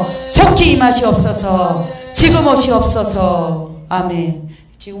오시옵소서, 속히 임하시옵소서, 지금 오시옵소서. 아멘.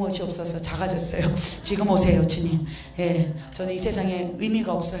 지금 오시옵소서. 작아졌어요. 지금 오세요 주님. 저는 이 세상에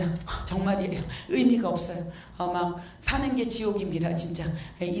의미가 없어요. 정말이에요. 의미가 없어요. 막 사는 게 지옥입니다 진짜.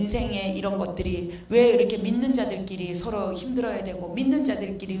 인생에 이런 것들이 왜 이렇게 믿는 자들끼리 서로 힘들어야 되고, 믿는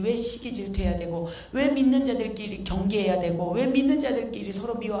자들끼리 왜 시기 질투해야 되고, 왜 믿는 자들끼리 경계해야 되고, 왜 믿는 자들끼리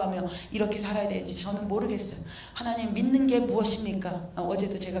서로 미워하며 이렇게 살아야 되는지 저는 모르겠어요. 하나님, 믿는 게 무엇입니까?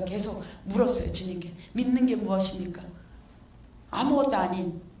 어제도 제가 계속 물었어요 주님께. 믿는 게 무엇입니까? 아무것도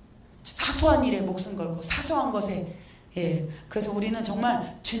아닌 사소한 일에 목숨 걸고 사소한 것에. 그래서 우리는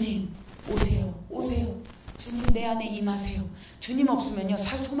정말 주님 오세요, 오세요. 주님 내 안에 임하세요. 주님 없으면요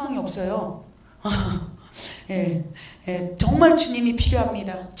살 소망이 없어요. 정말 주님이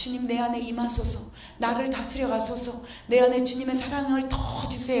필요합니다. 주님 내 안에 임하소서. 나를 다스려 가소서. 내 안에 주님의 사랑을 더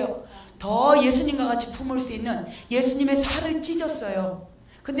주세요. 더 예수님과 같이 품을 수 있는, 예수님의 살을 찢었어요.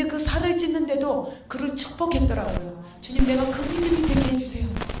 근데 그 살을 찢는데도 그를 축복했더라고요. 주님 내가 그 믿음이 되게 해주세요.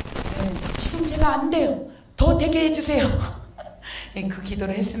 지금 제가 안 돼요. 더 되게 해주세요. 그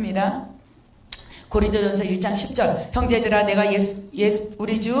기도를 했습니다. 고린도전서 1장 10절 형제들아 내가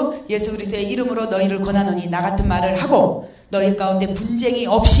우리 주 예수 그리스도의 이름으로 너희를 권하노니 나 같은 말을 하고 너희 가운데 분쟁이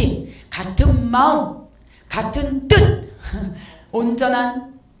없이 같은 마음 같은 뜻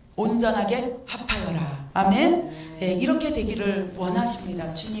온전하게 합하여라. 아멘. 이렇게 되기를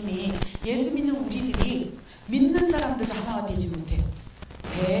원하십니다. 주님이. 예수 믿는 우리들이 믿는 사람들도 하나가 되지 못해요.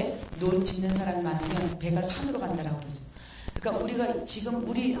 배 짓는 사람이 많으면 배가 산으로 간다라고 그러죠. 그러니까 우리가 지금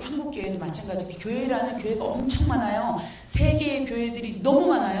우리 한국교회도 마찬가지고 교회라는 교회가 엄청 많아요. 세계의 교회들이 너무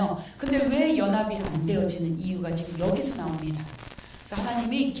많아요. 근데 왜 연합이 안 되어지는 이유가 지금 여기서 나옵니다. 그래서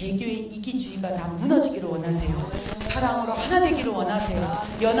하나님이 개교의 이기주의가 다 무너지기를 원하세요. 사랑으로 하나 되기를 원하세요.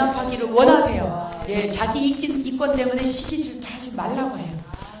 연합하기를 원하세요. 자기 이권 때문에 시기 질투하지 말라고 해요.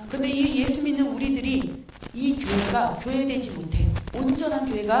 근데 이 예수 믿는 우리들이 이 교회가 교회되지 못해요. 온전한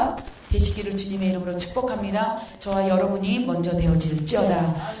교회가 되시기를 주님의 이름으로 축복합니다. 저와 여러분이 먼저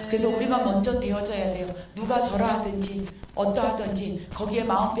되어질지어다. 그래서 우리가 먼저 되어져야 돼요. 누가 저라 하든지 어떠하든지 거기에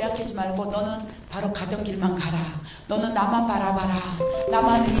마음 빼앗기지 말고 너는 바로 가던 길만 가라. 너는 나만 바라봐라.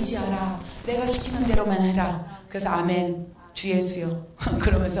 나만 의지하라. 내가 시키는 대로만 해라. 그래서 아멘. 주 예수요.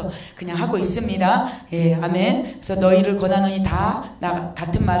 그러면서 그냥 하고 있습니다. 아멘. 그래서 너희를 권하노니 다 나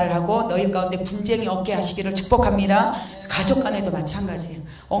같은 말을 하고 너희 가운데 분쟁이 없게 하시기를 축복합니다. 가족 간에도 마찬가지예요.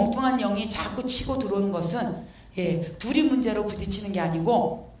 엉뚱한 영이 자꾸 치고 들어오는 것은 둘이 문제로 부딪히는 게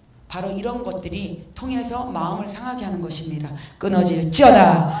아니고 바로 이런 것들이 통해서 마음을 상하게 하는 것입니다.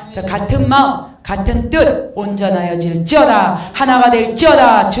 끊어질지어다. 그래서 같은 마음, 같은 뜻 온전하여질지어다. 하나가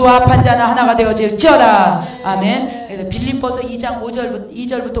될지어다. 주와 합한 자는 하나가 되어질지어다. 아멘. 그래서 빌립보서 2장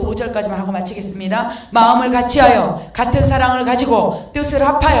 2절부터 5절까지만 하고 마치겠습니다. 마음을 같이하여 같은 사랑을 가지고 뜻을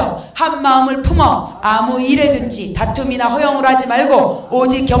합하여 한 마음을 품어 아무 일에든지 다툼이나 허영으로 하지 말고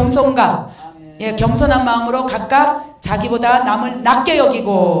오직 겸손과 겸손한 마음으로 각각 자기보다 남을 낮게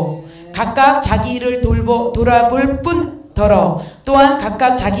여기고 각각 자기 일을 돌아볼 뿐더러 또한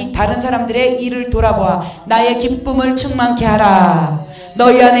각각 다른 사람들의 일을 돌아보아 나의 기쁨을 충만케 하라.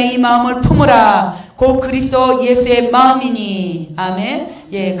 너희 안에 이 마음을 품으라. 곧 그리스도 예수의 마음이니. 아멘.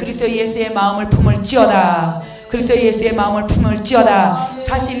 예, 그리스도 예수의 마음을 품을지어다. 그리스도 예수의 마음을 품을지어다.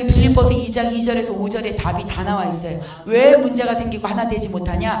 사실 빌립보서 2장 2절에서 5절에 답이 다 나와 있어요. 왜 문제가 생기고 하나 되지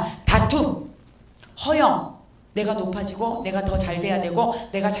못하냐? 다툼, 허영, 내가 높아지고 내가 더 잘 돼야 되고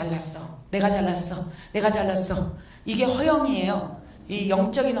내가 잘났어. 이게 허영이에요. 이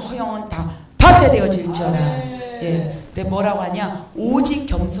영적인 허영은 다 파쇄되어질지어다. 예, 근데 뭐라고 하냐? 오직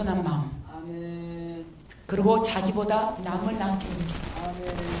겸손한 마음. 그리고 자기보다 남을 낮게 여기고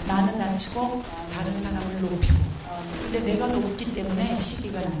나는 낮추고 다른 사람을 높이고. 근데 내가 높기 때문에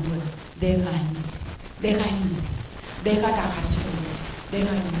시기가 나는 거예요. 내가 했는데 내가 다 가르쳐줬는데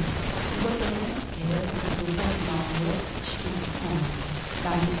내가 했는데 이것 때문에 계속해서 높아진 마음으로 시기지.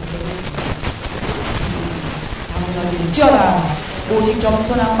 남이 잘되고 다 무너질지어다. 오직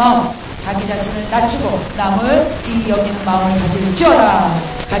겸손한 마음, 자기 자신을 낮추고 남을 귀히 여기는 마음을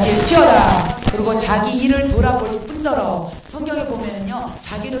가질지어다. 그리고 자기 일을 돌아볼 뿐더러 성경에 보면은요,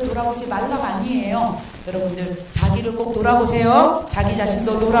 자기를 돌아보지 말라가 아니에요. 여러분들 자기를 꼭 돌아보세요. 자기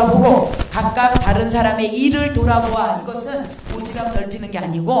자신도 돌아보고 각각 다른 사람의 일을 돌아보아. 이것은 오지랖 넓히는 게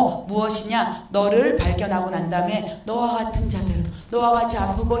아니고 무엇이냐? 너를 발견하고 난 다음에 너와 같은 자들, 너와 같이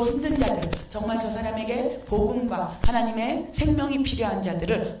아프고 힘든 자들, 정말 저 사람에게 복음과 하나님의 생명이 필요한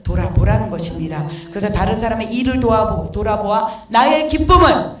자들을 돌아보라는 것입니다. 그래서 다른 사람의 일을 돌아보아 나의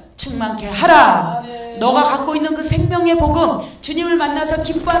기쁨을 충만케 하라. 너가 갖고 있는 그 생명의 복음, 주님을 만나서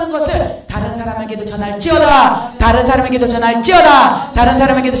기뻐하는 것을 다른 사람에게도 전할지어다.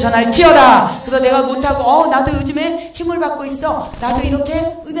 그래서 내가 못하고 나도 요즘에 힘을 받고 있어, 나도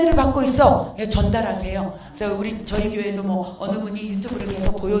이렇게 은혜를 받고 있어, 전달하세요. 그래서 저희 교회도 어느 분이 유튜브를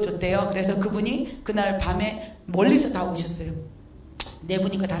계속 보여줬대요. 그래서 그분이 그날 밤에 멀리서 다 오셨어요.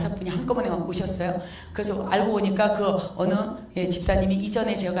 4분인가 5분이 한꺼번에 오셨어요. 그래서 알고 보니까 그 어느 집사님이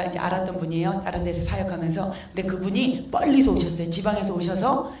이전에 제가 이제 알았던 분이에요. 다른 데서 사역하면서. 근데 그분이 멀리서 오셨어요. 지방에서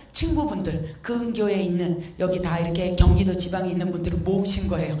오셔서 친구분들, 그 교회에 있는, 여기 다 이렇게 경기도 지방에 있는 분들을 모으신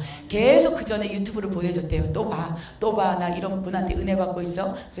거예요. 계속 그 전에 유튜브를 보내줬대요. 또 봐. 나 이런 분한테 은혜 받고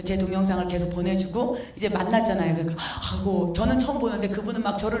있어. 그래서 제 동영상을 계속 보내주고 이제 만났잖아요. 그러니까 저는 처음 보는데 그분은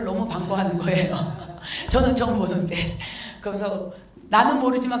막 저를 너무 반가워하는 거예요. 저는 처음 보는데. 그래서 나는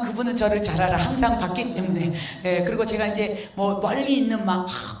모르지만 그분은 저를 잘 알아. 항상 봤기 때문에. 예, 그리고 제가 이제 멀리 있는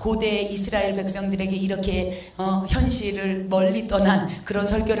고대 이스라엘 백성들에게 이렇게 현실을 멀리 떠난 그런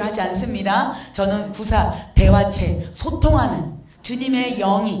설교를 하지 않습니다. 저는 구사, 대화체, 소통하는, 주님의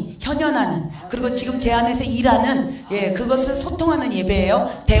영이 현현하는, 그리고 지금 제 안에서 일하는, 그것을 소통하는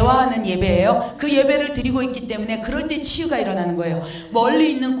예배예요. 대화하는 예배예요. 그 예배를 드리고 있기 때문에 그럴 때 치유가 일어나는 거예요.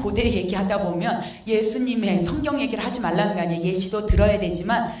 멀리 있는 고대 얘기하다 보면 예수님의 성경 얘기를 하지 말라는 거 아니에요. 예시도 들어야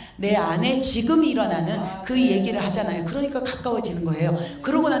되지만 내 안에 지금 일어나는 그 얘기를 하잖아요. 그러니까 가까워지는 거예요.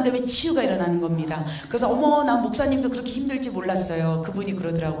 그러고 난 다음에 치유가 일어나는 겁니다. 그래서 나 목사님도 그렇게 힘들지 몰랐어요. 그분이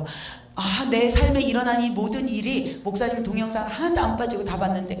그러더라고. 내 삶에 일어난 이 모든 일이, 목사님 동영상 하나도 안 빠지고 다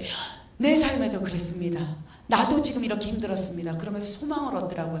봤는데 내 삶에도 그랬습니다. 나도 지금 이렇게 힘들었습니다. 그러면서 소망을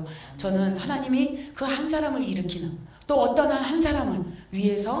얻더라고요. 저는 하나님이 그 한 사람을 일으키는, 또 어떤 한 사람을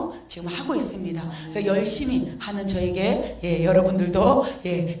위해서 지금 하고 있습니다. 그래서 열심히 하는 저에게 여러분들도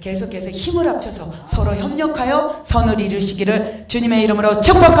계속해서 힘을 합쳐서 서로 협력하여 선을 이루시기를 주님의 이름으로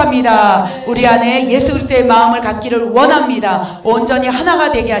축복합니다. 우리 안에 예수 그리스도의 마음을 갖기를 원합니다. 온전히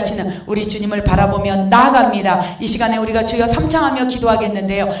하나가 되게 하시는 우리 주님을 바라보며 나아갑니다. 이 시간에 우리가 주여 삼창하며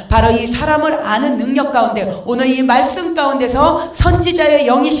기도하겠는데요. 바로 이 사람을 아는 능력 가운데, 오늘 이 말씀 가운데서 선지자의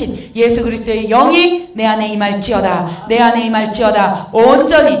영이신 예수 그리스도의 영이 내 안에 임할지어다.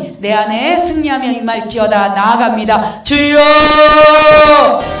 온전히 내 안에 승리하며 임할지어다. 나아갑니다. 주여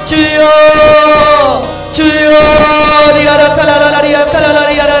리아라 칼라라리아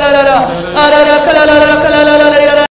칼라라리아라라라 아라라 칼라라라